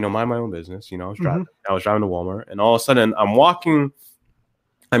driving, like, mind my own business. I was driving to Walmart, and all of a sudden I'm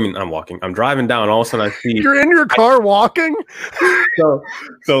driving down. All of a sudden I see you're in your car walking. So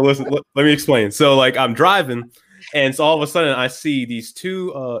listen, let me explain. So like I'm driving, and so all of a sudden I see these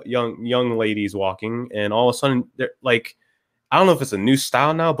two young ladies walking, and all of a sudden they're like, I don't know if it's a new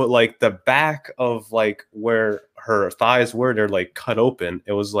style now, but like the back of like where her thighs were, they're like cut open.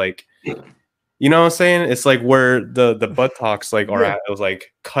 It was like, you know what I'm saying? It's like where the buttocks like are at, it was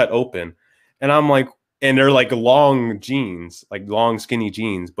like cut open. And I'm like, and they're like long jeans, like long skinny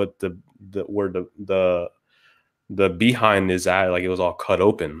jeans, but the behind is at, like it was all cut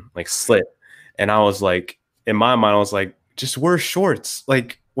open, like slit. And I was like, in my mind, I was like, just wear shorts.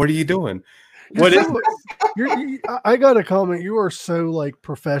 Like, what are you doing? I got a comment. You are so like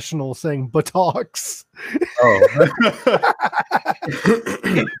professional saying buttocks. Oh.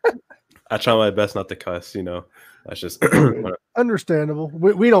 I try my best not to cuss, That's just understandable.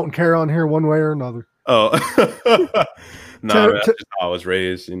 We don't care on here one way or another. Oh. No, that's just how I was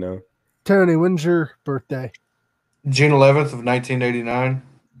raised, Tony, when's your birthday? June 11th of 1989.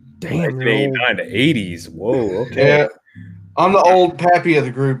 Damn, 1989 to 80s. Whoa, okay. Yeah. I'm the old pappy of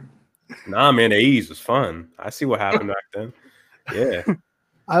the group. Nah, man, the 80s was fun. I see what happened back then. Yeah.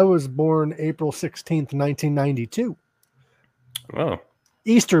 I was born April 16th, 1992. Oh.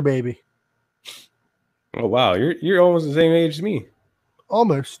 Easter baby. Oh, wow. You're almost the same age as me.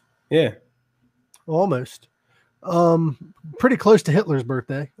 Almost. Yeah. Almost. Pretty close to Hitler's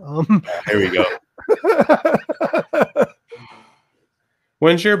birthday. Here we go.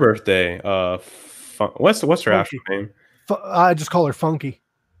 When's your birthday? What's her actual name? I just call her Funky.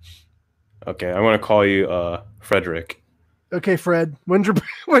 Okay, I want to call you Frederick. Okay, Fred. When's your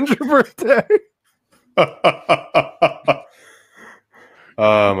birthday?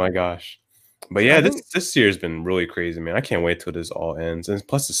 Oh my gosh. But yeah, this year's been really crazy, man. I can't wait till this all ends. And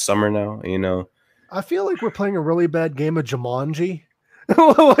plus it's summer now, I feel like we're playing a really bad game of Jumanji.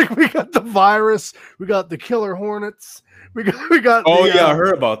 Like we got the virus, we got the killer hornets, we got I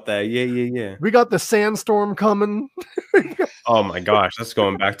heard about that. Yeah. We got the sandstorm coming. Oh my gosh, that's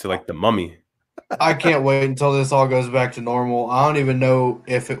going back to like the Mummy. I can't wait until this all goes back to normal. I don't even know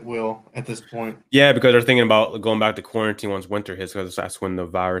if it will at this point. Yeah, because they're thinking about going back to quarantine once winter hits, because that's when the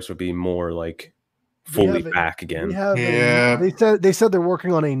virus will be more like fully back again. They said they're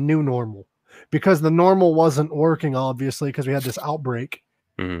working on a new normal because the normal wasn't working, obviously, because we had this outbreak.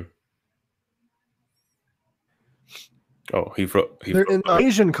 Mm-hmm. Oh, in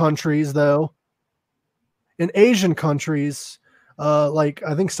Asian countries, though. In Asian countries, like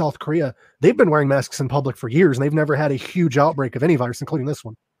I think South Korea, they've been wearing masks in public for years, and they've never had a huge outbreak of any virus, including this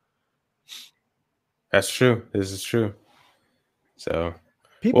one. That's true. This is true. So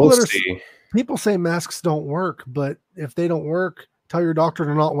people say masks don't work, but if they don't work, tell your doctor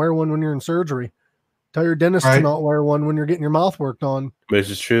to not wear one when you're in surgery. Tell your dentist to not wear one when you're getting your mouth worked on. This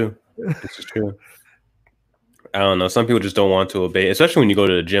is true. This is true. I don't know. Some people just don't want to obey, especially when you go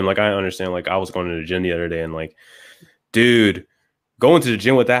to the gym. Like, I understand, like, I was going to the gym the other day and, like, dude, going to the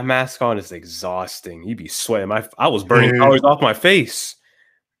gym with that mask on is exhausting. You'd be sweating. I was burning calories off my face.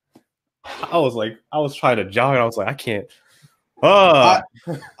 I was trying to jog. And I was like, I can't.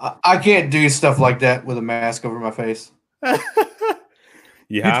 I can't do stuff like that with a mask over my face.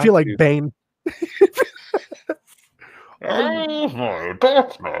 You'd feel like Bane.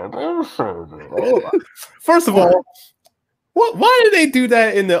 First of all, why did they do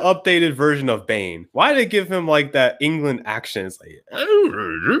that in the updated version of Bane? Why did they give him like that England accent? It's like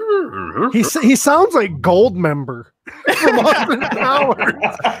he sounds like Goldmember from Austin Powers.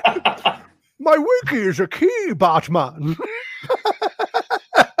 My wiki is a key, Batman.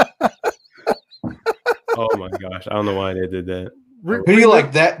 Oh my gosh, I don't know why they did that. Who do you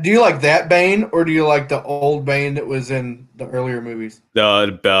like that? Do you like that Bane, or do you like the old Bane that was in the earlier movies?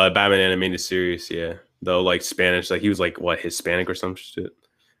 The Batman animated series, yeah. Though like Spanish, like he was like what, Hispanic or some shit,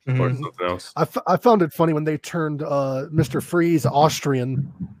 or something else. I found it funny when they turned Mr. Freeze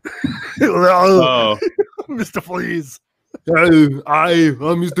Austrian. Oh, Mr. Freeze. I'm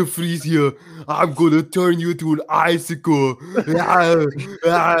Mr. Freeze here. I'm gonna turn you to an icicle.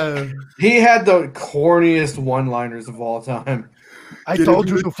 He had the corniest one-liners of all time. I told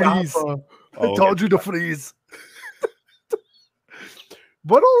you to freeze. I told you to freeze.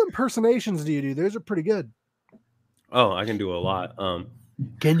 What all impersonations do you do? Those are pretty good. Oh, I can do a lot.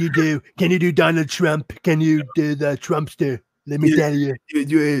 Can you do Donald Trump? Can you do the Trumpster? Let me tell you.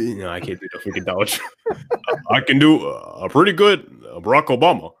 No, I can't do the freaking Donald Trump. I can do a pretty good Barack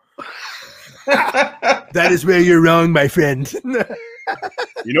Obama. That is where you're wrong, my friend.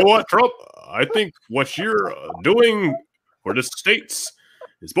 You know what, Trump? I think what you're doing for the states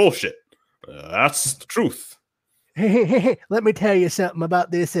is bullshit. That's the truth. Let me tell you something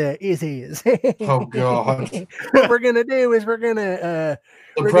about this. Is Oh God! What we're gonna do is we're gonna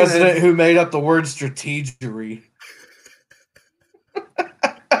the president who made up the word strategery.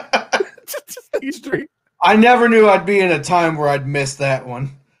 I never knew I'd be in a time where I'd miss that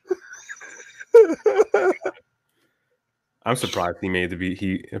one. I'm surprised he made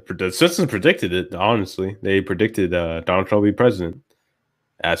the Simpsons predicted it. Honestly, they predicted Donald Trump be president.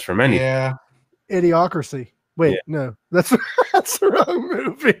 As for many, yeah, Idiocracy. Wait, no, that's the wrong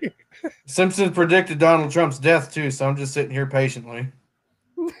movie. Simpsons predicted Donald Trump's death too, so I'm just sitting here patiently.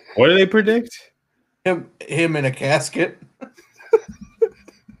 What did they predict? Him in a casket.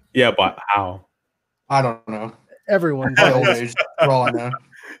 Yeah, but how? I don't know. Everyone. Old age, for all I know.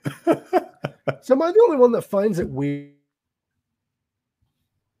 So am I the only one that finds it weird?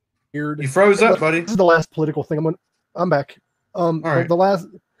 You froze up, buddy. This is the last political thing I'm back. All right.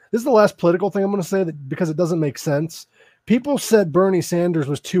 This is the last political thing I'm going to say that because it doesn't make sense. People said Bernie Sanders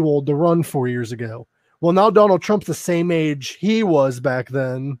was too old to run 4 years ago. Well, now Donald Trump's the same age he was back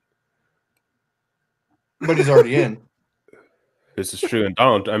then. But he's already in. This is true. And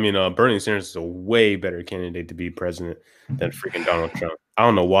Bernie Sanders is a way better candidate to be president than freaking Donald Trump. I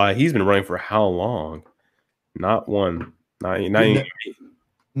don't know why. He's been running for how long? Not one. Not even.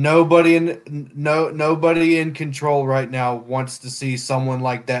 Nobody in control right now wants to see someone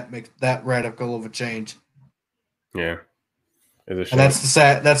like that make that radical of a change. Yeah, and that's the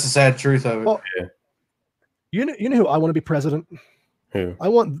sad truth of it. Well, yeah. You know who I want to be president? Who? I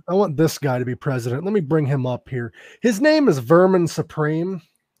want this guy to be president. Let me bring him up here. His name is Vermin Supreme.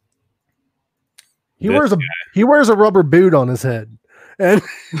 He wears a rubber boot on his head, and.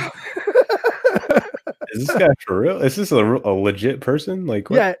 Is this guy for real? Is this a legit person? Like,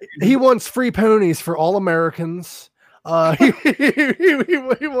 what? Yeah, he wants free ponies for all Americans. He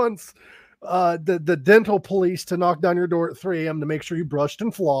wants the dental police to knock down your door at 3 a.m. to make sure you brushed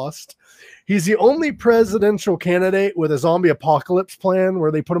and flossed. He's the only presidential candidate with a zombie apocalypse plan where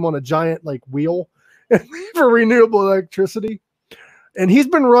they put him on a giant wheel for renewable electricity. And he's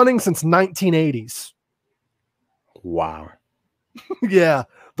been running since 1980s. Wow. Yeah.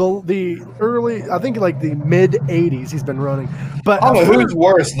 The early, I think the mid 80s he's been running. But I don't know who's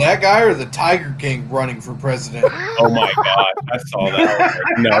worse, that guy or the Tiger King running for president. Oh my God. I saw that.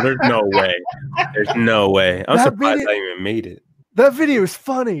 No, there's no way. There's no way. I'm surprised I even made it. That video is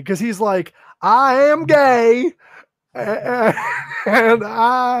funny because he's like, I am gay and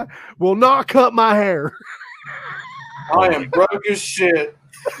I will not cut my hair. I am broke as shit.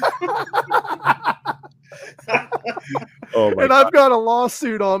 And I've got a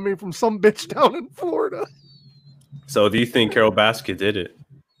lawsuit on me from some bitch down in Florida. So do you think Carol Baskin did it?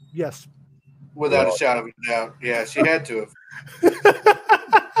 Yes. Without a shadow of a doubt. Yeah, she had to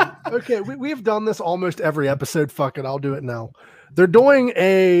have. Okay, we've done this almost every episode. Fuck it, I'll do it now. They're doing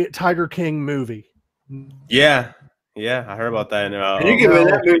a Tiger King movie. Yeah, I heard about that. And you give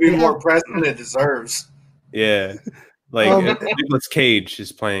that movie more press than it deserves. Yeah, Nicolas Cage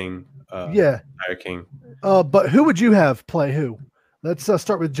is playing Tiger King. But who would you have play who? Let's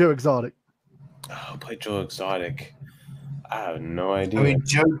start with Joe Exotic. Oh, play Joe Exotic. I have no idea. I mean,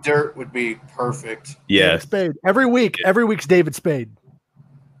 Joe Dirt would be perfect. Yes. Spade. Every week's David Spade.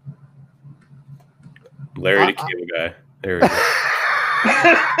 Larry the Cable Guy. There we go.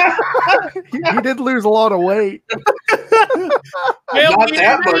 he did lose a lot of weight. Not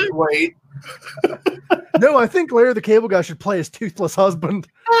that much weight. No, I think Larry the Cable Guy should play his toothless husband.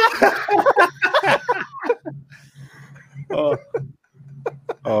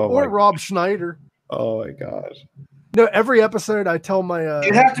 Or Rob Schneider. Oh my gosh. No, every episode I tell my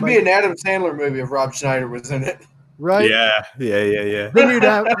it'd have to be an Adam Sandler movie if Rob Schneider was in it. right? Yeah. Then you'd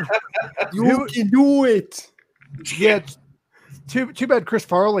have You can do it. yeah. Too bad Chris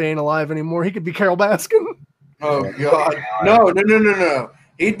Farley ain't alive anymore. He could be Carol Baskin. Oh God, no!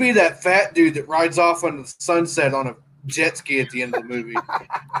 He'd be that fat dude that rides off on the sunset on a jet ski at the end of the movie.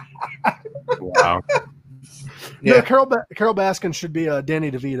 Wow. No, Yeah. Carol Baskin should be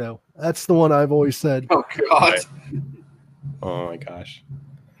Danny DeVito. That's the one I've always said. Oh God. Oh my gosh.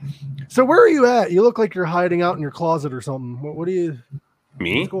 So where are you at? You look like you're hiding out in your closet or something. What are you?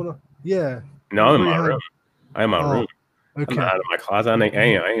 Me? What's going on? Yeah. No, I'm in Where my you room. I'm in my room. Okay. I'm out of my closet. I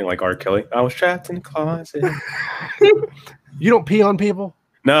ain't like R. Kelly. I was trapped in the closet. You don't pee on people?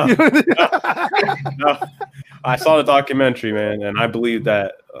 No. No. I saw the documentary, man, and I believe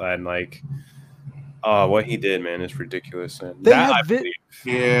that. And like, what he did, man, is ridiculous. And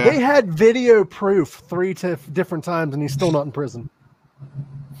They had video proof 3 different times, and he's still not in prison.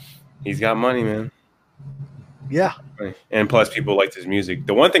 He's got money, man. Yeah. And plus, people liked his music.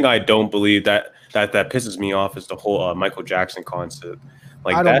 The one thing I don't believe that pisses me off is the whole Michael Jackson concept.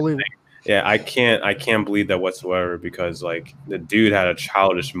 Like I don't believe it. Yeah, I can't believe that whatsoever because like the dude had a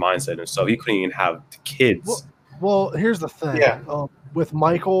childish mindset and so he couldn't even have kids. Well, here's the thing. Yeah. With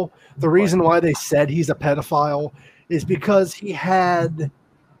Michael, the reason why they said he's a pedophile is because he had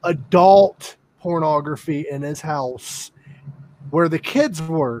adult pornography in his house where the kids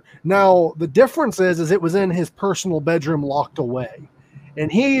were. Now, the difference is it was in his personal bedroom locked away. And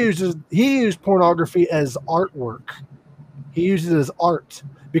he used pornography as artwork. He used it as art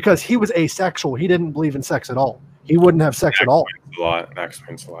because he was asexual. He didn't believe in sex at all. He wouldn't have sex at all. That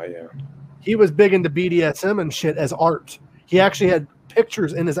explains a lot, yeah. He was big into BDSM and shit as art. He actually had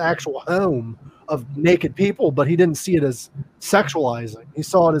pictures in his actual home of naked people, but he didn't see it as sexualizing. He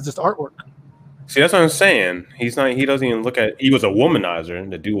saw it as just artwork. See, that's what I'm saying. He doesn't even look at. He was a womanizer,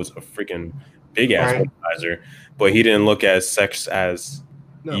 and the dude was a freaking big ass womanizer. But he didn't look at sex as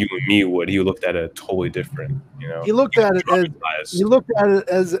you and me would. He looked at it totally different. You know, he looked at it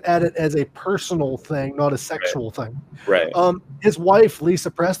as a personal thing, not a sexual thing. Right. His wife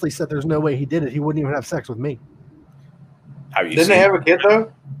Lisa Presley said there's no way he did it. He wouldn't even have sex with me. Didn't they have a kid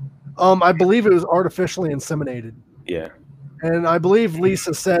though? I believe it was artificially inseminated. Yeah. And I believe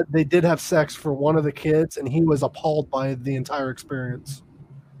Lisa said they did have sex for one of the kids, and he was appalled by the entire experience.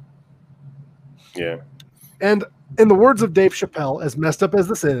 Yeah. And in the words of Dave Chappelle, as messed up as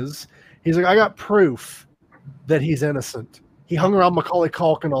this is, he's like, I got proof that he's innocent. He hung around Macaulay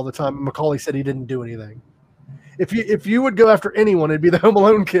Culkin all the time, and Macaulay said he didn't do anything. If you would go after anyone, it'd be the Home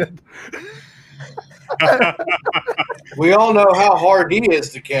Alone kid. We all know how hard he is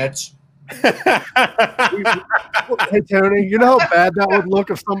to catch. Hey Tony, you know how bad that would look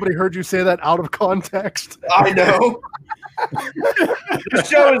if somebody heard you say that out of context? I know. This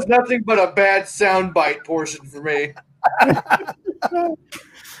show is nothing but a bad soundbite portion for me.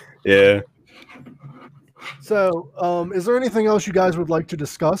 Yeah. So, is there anything else you guys would like to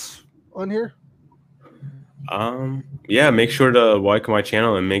discuss on here? Yeah, make sure to like my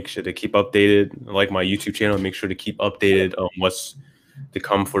channel and make sure to keep updated, like my YouTube channel, and make sure to keep updated on what's to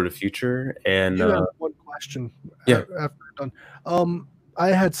come for the future. And one question. After we're done. I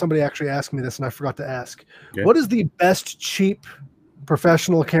had somebody actually ask me this, and I forgot to ask. Okay. What is the best cheap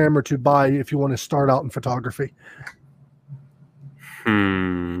professional camera to buy if you want to start out in photography?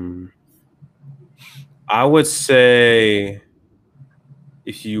 I would say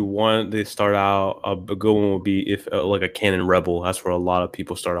if you want to start out, a good one would be like a Canon Rebel. That's where a lot of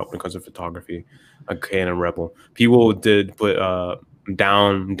people start out when it comes to photography. A Canon Rebel. People did put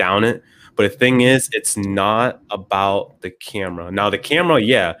down it, but the thing is, it's not about the camera. Now the camera,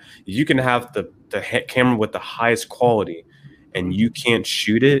 yeah, you can have the camera with the highest quality, and you can't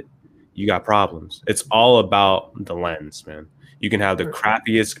shoot it, you got problems. It's all about the lens, man. You can have the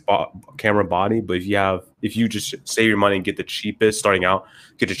crappiest camera body, but if you just save your money and get the cheapest, starting out,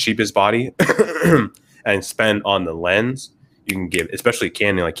 get the cheapest body and spend on the lens, you can get, especially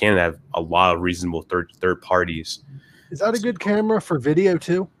Canon. Like Canon have a lot of reasonable third parties. Is that a good camera for video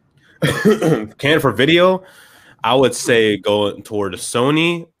too? Canon for video, I would say go toward the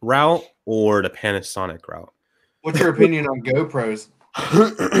Sony route or the Panasonic route. What's your opinion on GoPros?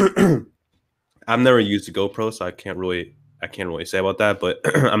 I've never used a GoPro, so I can't really say about that, but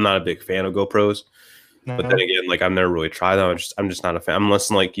I'm not a big fan of GoPros. No. But then again, like I've never really tried them. I'm just not a fan.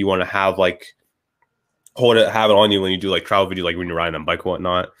 Unless like you want to have like have it on you when you do like travel video, like when you're riding a bike and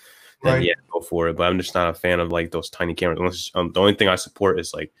whatnot. Then yeah, go for it. But I'm just not a fan of like those tiny cameras. Unless, the only thing I support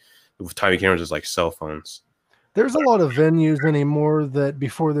is like with tiny cameras is like cell phones. There's a lot of venues anymore that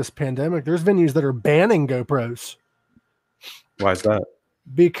before this pandemic, there's venues that are banning GoPros. Why is that?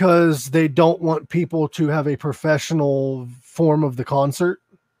 because they don't want people to have a professional form of the concert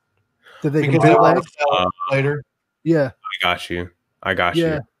that they can bootleg later. Yeah, I got you. I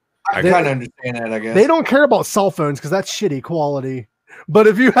kind of understand that. I guess they don't care about cell phones because that's shitty quality. But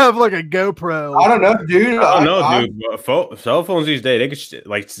if you have like a GoPro, I don't know, dude. I don't know, dude. Cell phones these days, they could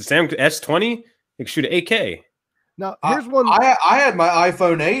like Sam S20, they can shoot at 8K. Now here's one. I had my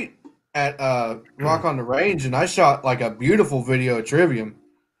iPhone 8 at Rock on the Range, and I shot like a beautiful video of Trivium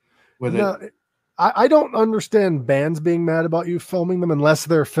with it. I don't understand bands being mad about you filming them unless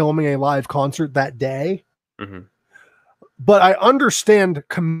they're filming a live concert that day. Mm-hmm. But I understand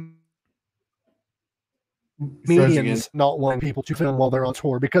comedians not wanting people to film while they're on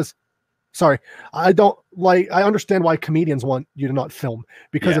tour because, I understand why comedians want you to not film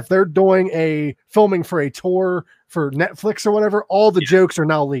because if they're doing a filming for a tour for Netflix or whatever, all the jokes are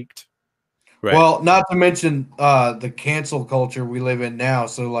now leaked. Right. Well, not to mention the cancel culture we live in now.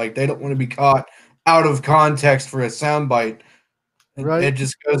 So like they don't want to be caught out of context for a soundbite. Right. It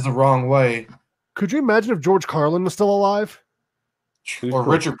just goes the wrong way. Could you imagine if George Carlin was still alive? Or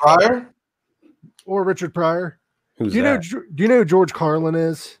Richard Pryor? Or Richard Pryor? Who's do you know who George Carlin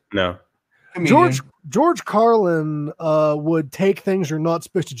is? No. George Carlin would take things you're not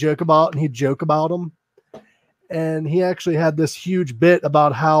supposed to joke about, and he'd joke about them. And he actually had this huge bit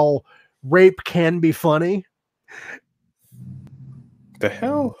about how rape can be funny. The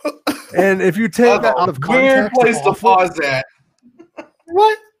hell? And if you take that out of context, weird place to pause that.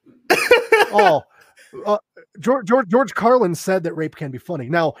 What? George Carlin said that rape can be funny.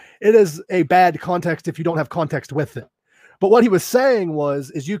 Now, it is a bad context if you don't have context with it. But what he was saying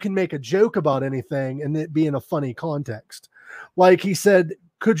is you can make a joke about anything and it be in a funny context. Like he said,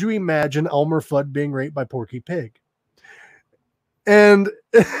 could you imagine Elmer Fudd being raped by Porky Pig? And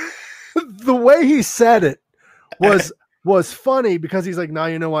the way he said it was funny because he's like, now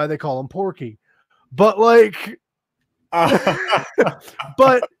you know why they call him Porky. But like, but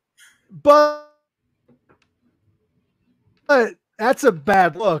that's a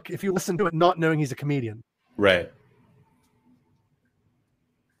bad look if you listen to it not knowing he's a comedian. Right.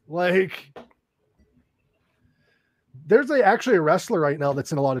 Like, there's actually a wrestler right now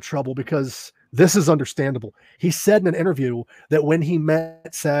that's in a lot of trouble because this is understandable. He said in an interview that when he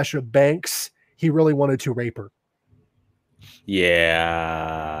met Sasha Banks, he really wanted to rape her.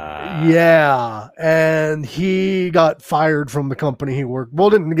 Yeah. Yeah. And he got fired from the company he worked. Well,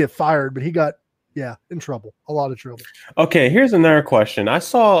 didn't get fired, but he got, in trouble. A lot of trouble. Okay, here's another question.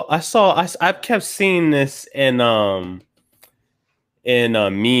 I've kept seeing this in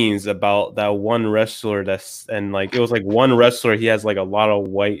memes about that one wrestler it was like one wrestler, he has like a lot of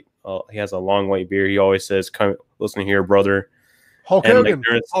white he has a long white beard. He always says, "Come listen here, brother." Hulk Hogan.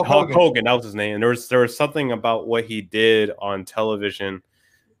 Hulk Hogan, that was his name. And there was something about what he did on television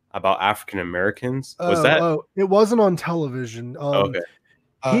about African Americans. It wasn't on television. Okay.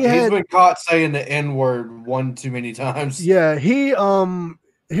 He's been caught saying the N-word one too many times. Yeah,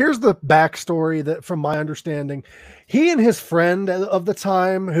 here's the backstory that, from my understanding, he and his friend of the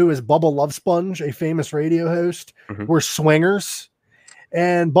time, who is Bubba Love Sponge, a famous radio host, were swingers.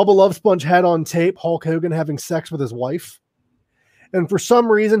 And Bubba Love Sponge had on tape Hulk Hogan having sex with his wife. And for some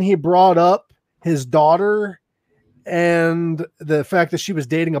reason, he brought up his daughter and the fact that she was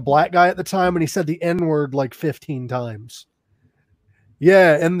dating a black guy at the time. And he said the N-word like 15 times.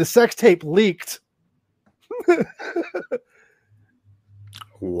 Yeah, and the sex tape leaked.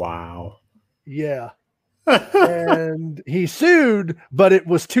 Wow. Yeah. And he sued, but it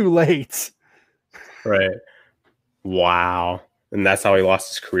was too late. Right. Wow. And that's how he lost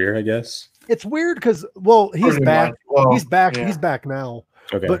his career, I guess. It's weird because, he's back. He's back. Yeah. He's back now.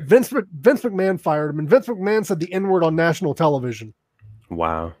 Okay. But Vince McMahon fired him, and Vince McMahon said the N-word on national television.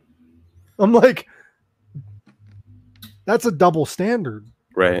 Wow. I'm like, that's a double standard.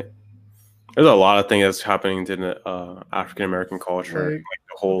 Right. There's a lot of things that's happening in the African American culture, like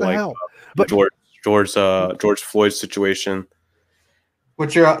the whole George Floyd situation.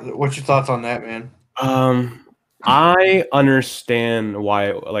 What's your thoughts on that, man? I understand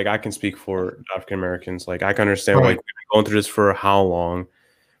why. Like, I can speak for African Americans. Like, I can understand like we've been going through this for how long.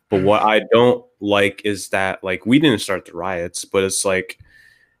 But what I don't like is that like we didn't start the riots, but it's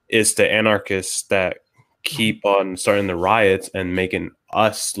the anarchists that keep on starting the riots and making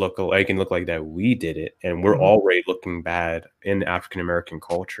us look like that we did it, and we're already looking bad in African American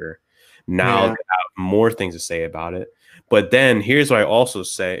culture. Now they have more things to say about it. But then here's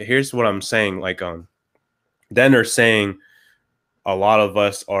what I'm saying. Like, then they're saying a lot of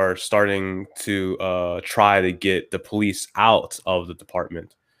us are starting to try to get the police out of the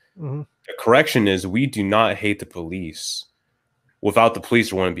department. The correction is we do not hate the police. without the police,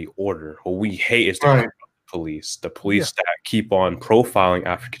 there wouldn't be order. What we hate is the police. The police that keep on profiling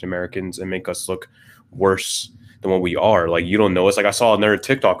African Americans and make us look worse than what we are. Like, you don't know. It's like I saw another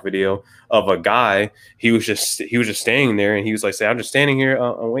TikTok video of a guy. He was just standing there, and he was like, "Say, I'm just standing here.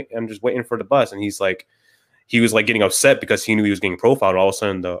 I'm just waiting for the bus." And he was like getting upset because he knew he was getting profiled. And all of a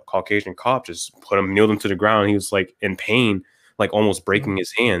sudden, the Caucasian cop just kneeled him to the ground. He was like in pain, like almost breaking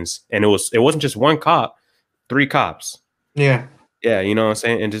his hands. And it wasn't just one cop, 3 cops. Yeah. Yeah, you know what I'm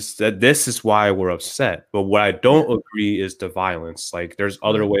saying? And just that this is why we're upset. But what I don't agree is the violence. Like, there's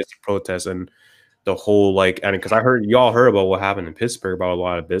other ways to protest, and the whole, like, and because y'all heard about what happened in Pittsburgh about a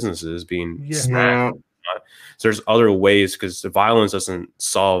lot of businesses being smashed. So there's other ways, because the violence doesn't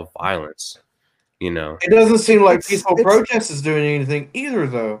solve violence. You know, it doesn't seem like peaceful protest is doing anything either,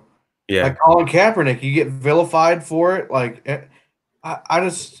 though. Yeah, like Colin Kaepernick, you get vilified for it. Like, I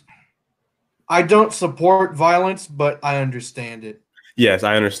don't support violence, but I understand it. Yes,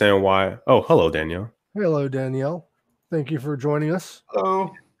 I understand why. Oh, hello, Danielle. Hello, Danielle. Thank you for joining us.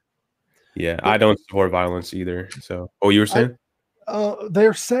 Hello. Yeah, I don't support violence either. So, you were saying?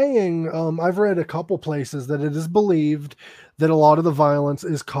 They're saying, I've read a couple places that it is believed that a lot of the violence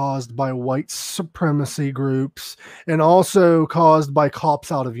is caused by white supremacy groups and also caused by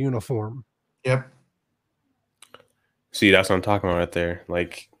cops out of uniform. Yep. See, that's what I'm talking about right there.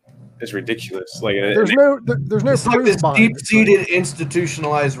 Like, it's ridiculous. Like, there's no it's like this deep-seated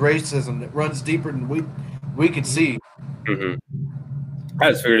institutionalized racism that runs deeper than we can see. Mm-hmm. I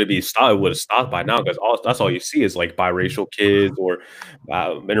just figured it would have stopped by now, because that's all you see is like biracial kids or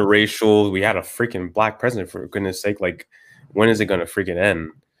interracial. We had a freaking black president, for goodness sake. Like, when is it going to freaking end?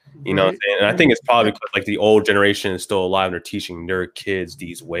 You know what I'm saying? And I think it's probably because like the old generation is still alive and they're teaching their kids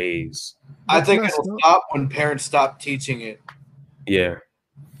these ways. I think it'll stop when parents stop teaching it. Yeah.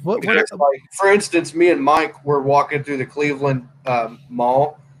 Like, for instance, me and Mike were walking through the Cleveland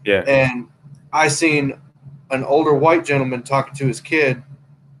mall. Yeah. And I seen an older white gentleman talking to his kid,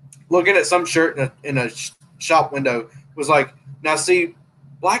 looking at some shirt in a shop window. Was like, now see,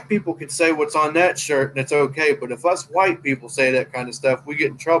 black people can say what's on that shirt and it's okay, but if us white people say that kind of stuff, we get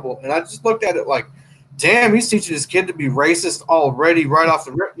in trouble. And I just looked at it like, damn, he's teaching his kid to be racist already right off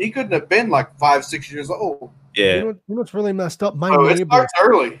the rip. He couldn't have been like 5-6 years old. Yeah. You know what's really messed up? It starts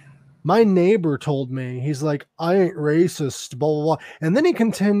early. My neighbor told me, he's like, I ain't racist, blah, blah, blah. And then he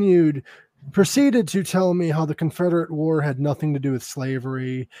proceeded to tell me how the Confederate War had nothing to do with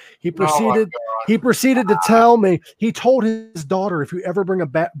slavery. He proceeded to tell me, he told his daughter, if you ever bring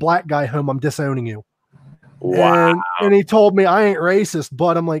a black guy home, I'm disowning you. Wow. And he told me, I ain't racist,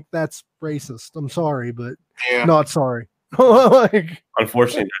 but I'm like, that's racist. I'm sorry, but not sorry. Like,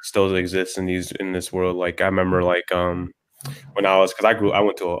 unfortunately, that still exists in this world. Like, I remember, like, when I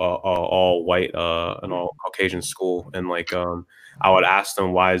went to a all white an all Caucasian school, and like I would ask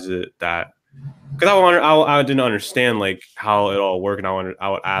them, why is it that, because I didn't understand like how it all worked, and I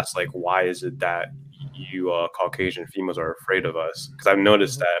would ask like, why is it that you Caucasian females are afraid of us? Because I've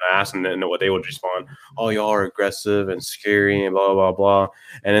noticed that, and I asked them, and what they would respond, oh, y'all are aggressive and scary and blah blah blah.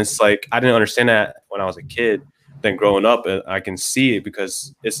 And it's like, I didn't understand that when I was a kid. Then growing up, I can see it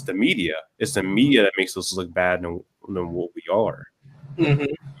because it's the media. It's the media that makes us look bad than what we are. Mm-hmm.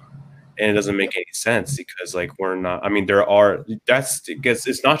 And it doesn't make any sense, because like, we're not, I mean,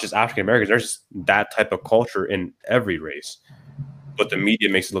 it's not just African Americans. There's that type of culture in every race, but the media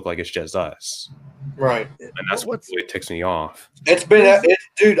makes it look like it's just us. Right. And that's what really ticks me off.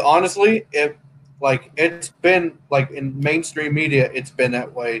 Dude, honestly, it's been like in mainstream media, it's been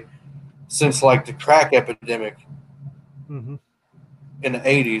that way since like the crack epidemic in the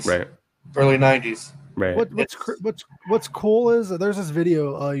 80s, right, early 90s. Right. What's cool is there's this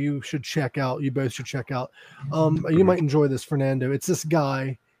video you should check out. You both should check out. You might enjoy this, Fernando. It's this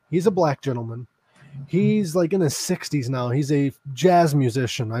guy. He's a black gentleman. He's like in his 60s now. He's a jazz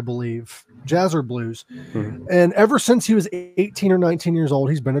musician, I believe, jazz or blues. And ever since he was 18 or 19 years old,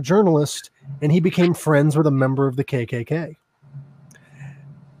 he's been a journalist, and he became friends with a member of the KKK.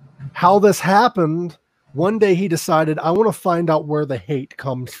 How this happened, one day he decided, I want to find out where the hate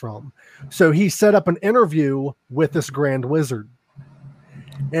comes from. So he set up an interview with this Grand Wizard.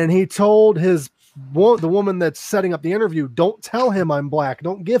 And he told the woman that's setting up the interview, don't tell him I'm black.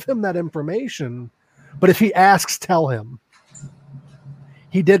 Don't give him that information. But if he asks, tell him.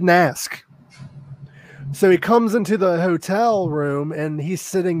 He didn't ask. So he comes into the hotel room, and he's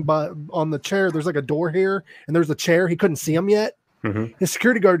sitting on the chair. There's like a door here, and there's a chair. He couldn't see him yet. His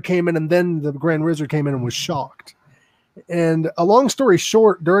security guard came in, and then the Grand Wizard came in and was shocked. And a long story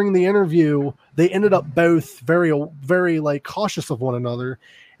short, during the interview, they ended up both very, very like cautious of one another.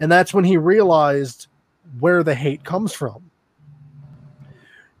 And that's when he realized where the hate comes from.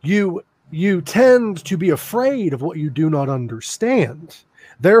 you tend to be afraid of what you do not understand.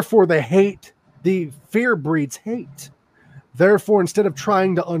 Therefore, the fear breeds hate. Therefore, instead of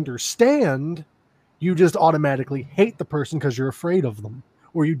trying to understand, you just automatically hate the person because you're afraid of them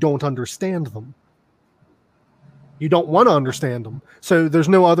or you don't understand them. You don't want to understand them. So there's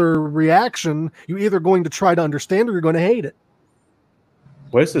no other reaction. You're either going to try to understand or you're going to hate it.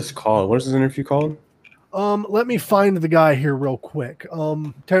 What is this called? What is this interview called? Let me find the guy here real quick.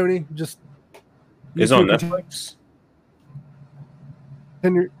 Tony, just It's on Netflix.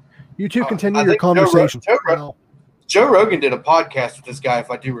 You two continue your conversation. Joe Rogan did a podcast with this guy, if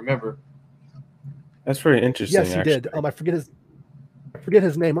I do remember. That's very interesting. Yes, he did. I forget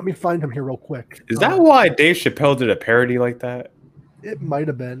his name. Let me find him here real quick. Is that why Dave Chappelle did a parody like that? It might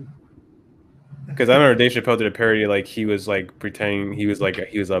have been. Because I remember Dave Chappelle did a parody, like he was like pretending he was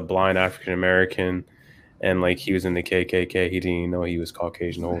a blind African American, and like he was in the KKK. He didn't even know he was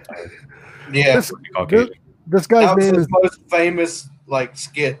Caucasian the whole time. Yeah, this guy's name is the most famous like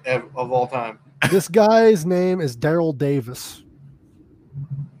skit of all time. This guy's name is Daryl Davis.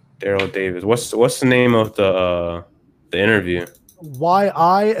 Daryl Davis. What's the name of the interview? Why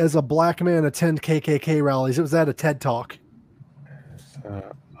I, as a black man, attend KKK rallies. It was at a TED Talk.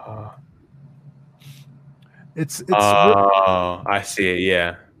 I see it.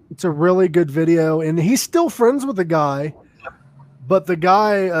 Yeah, it's a really good video, and he's still friends with the guy, but the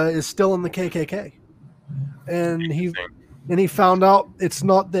guy is still in the KKK, and he found out the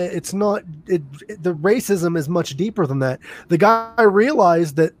racism is much deeper than that. The guy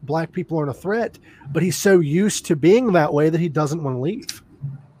realized that black people aren't a threat, but he's so used to being that way that he doesn't want to leave.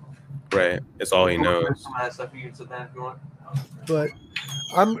 Right, it's all he knows. But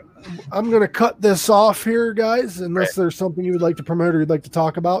I'm gonna cut this off here, guys, unless there's something you would like to promote or you'd like to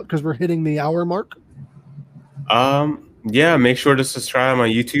talk about, because we're hitting the hour mark. Yeah, make sure to subscribe to my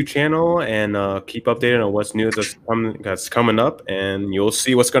YouTube channel and keep updated on what's new that's coming up, and you'll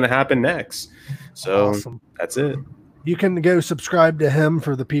see what's going to happen next. So awesome. That's it. You can go subscribe to him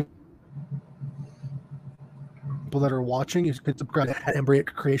for the people that are watching. You can subscribe at Embryo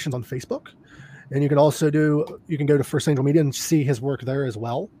Creations on Facebook, and you can also go to First Angel Media and see his work there as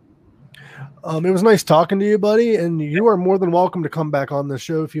well. It was nice talking to you, buddy, and you are more than welcome to come back on the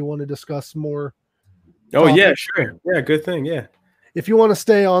show if you want to discuss more. Oh, yeah, sure. Yeah, good thing. Yeah. If you want to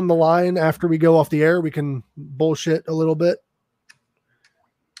stay on the line after we go off the air, we can bullshit a little bit.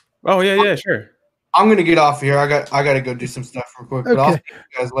 Oh, yeah, sure. I'm going to get off here. I got to go do some stuff real quick, but I'll see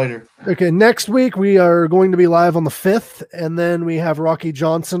you guys later. Okay, next week we are going to be live on the 5th, and then we have Rocky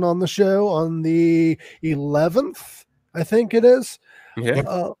Johnson on the show on the 11th, I think it is.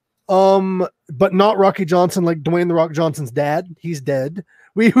 Yeah. But not Rocky Johnson, like Dwayne The Rock Johnson's dad. He's dead.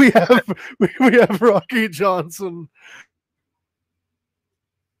 We have Rocky Johnson.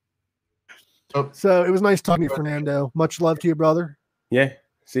 So it was nice talking to you, Fernando. Much love to you, brother. Yeah.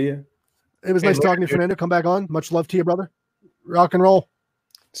 See ya. It was nice talking to you, Fernando. Come back on. Much love to you, brother. Rock and roll.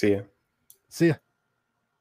 See ya. See ya.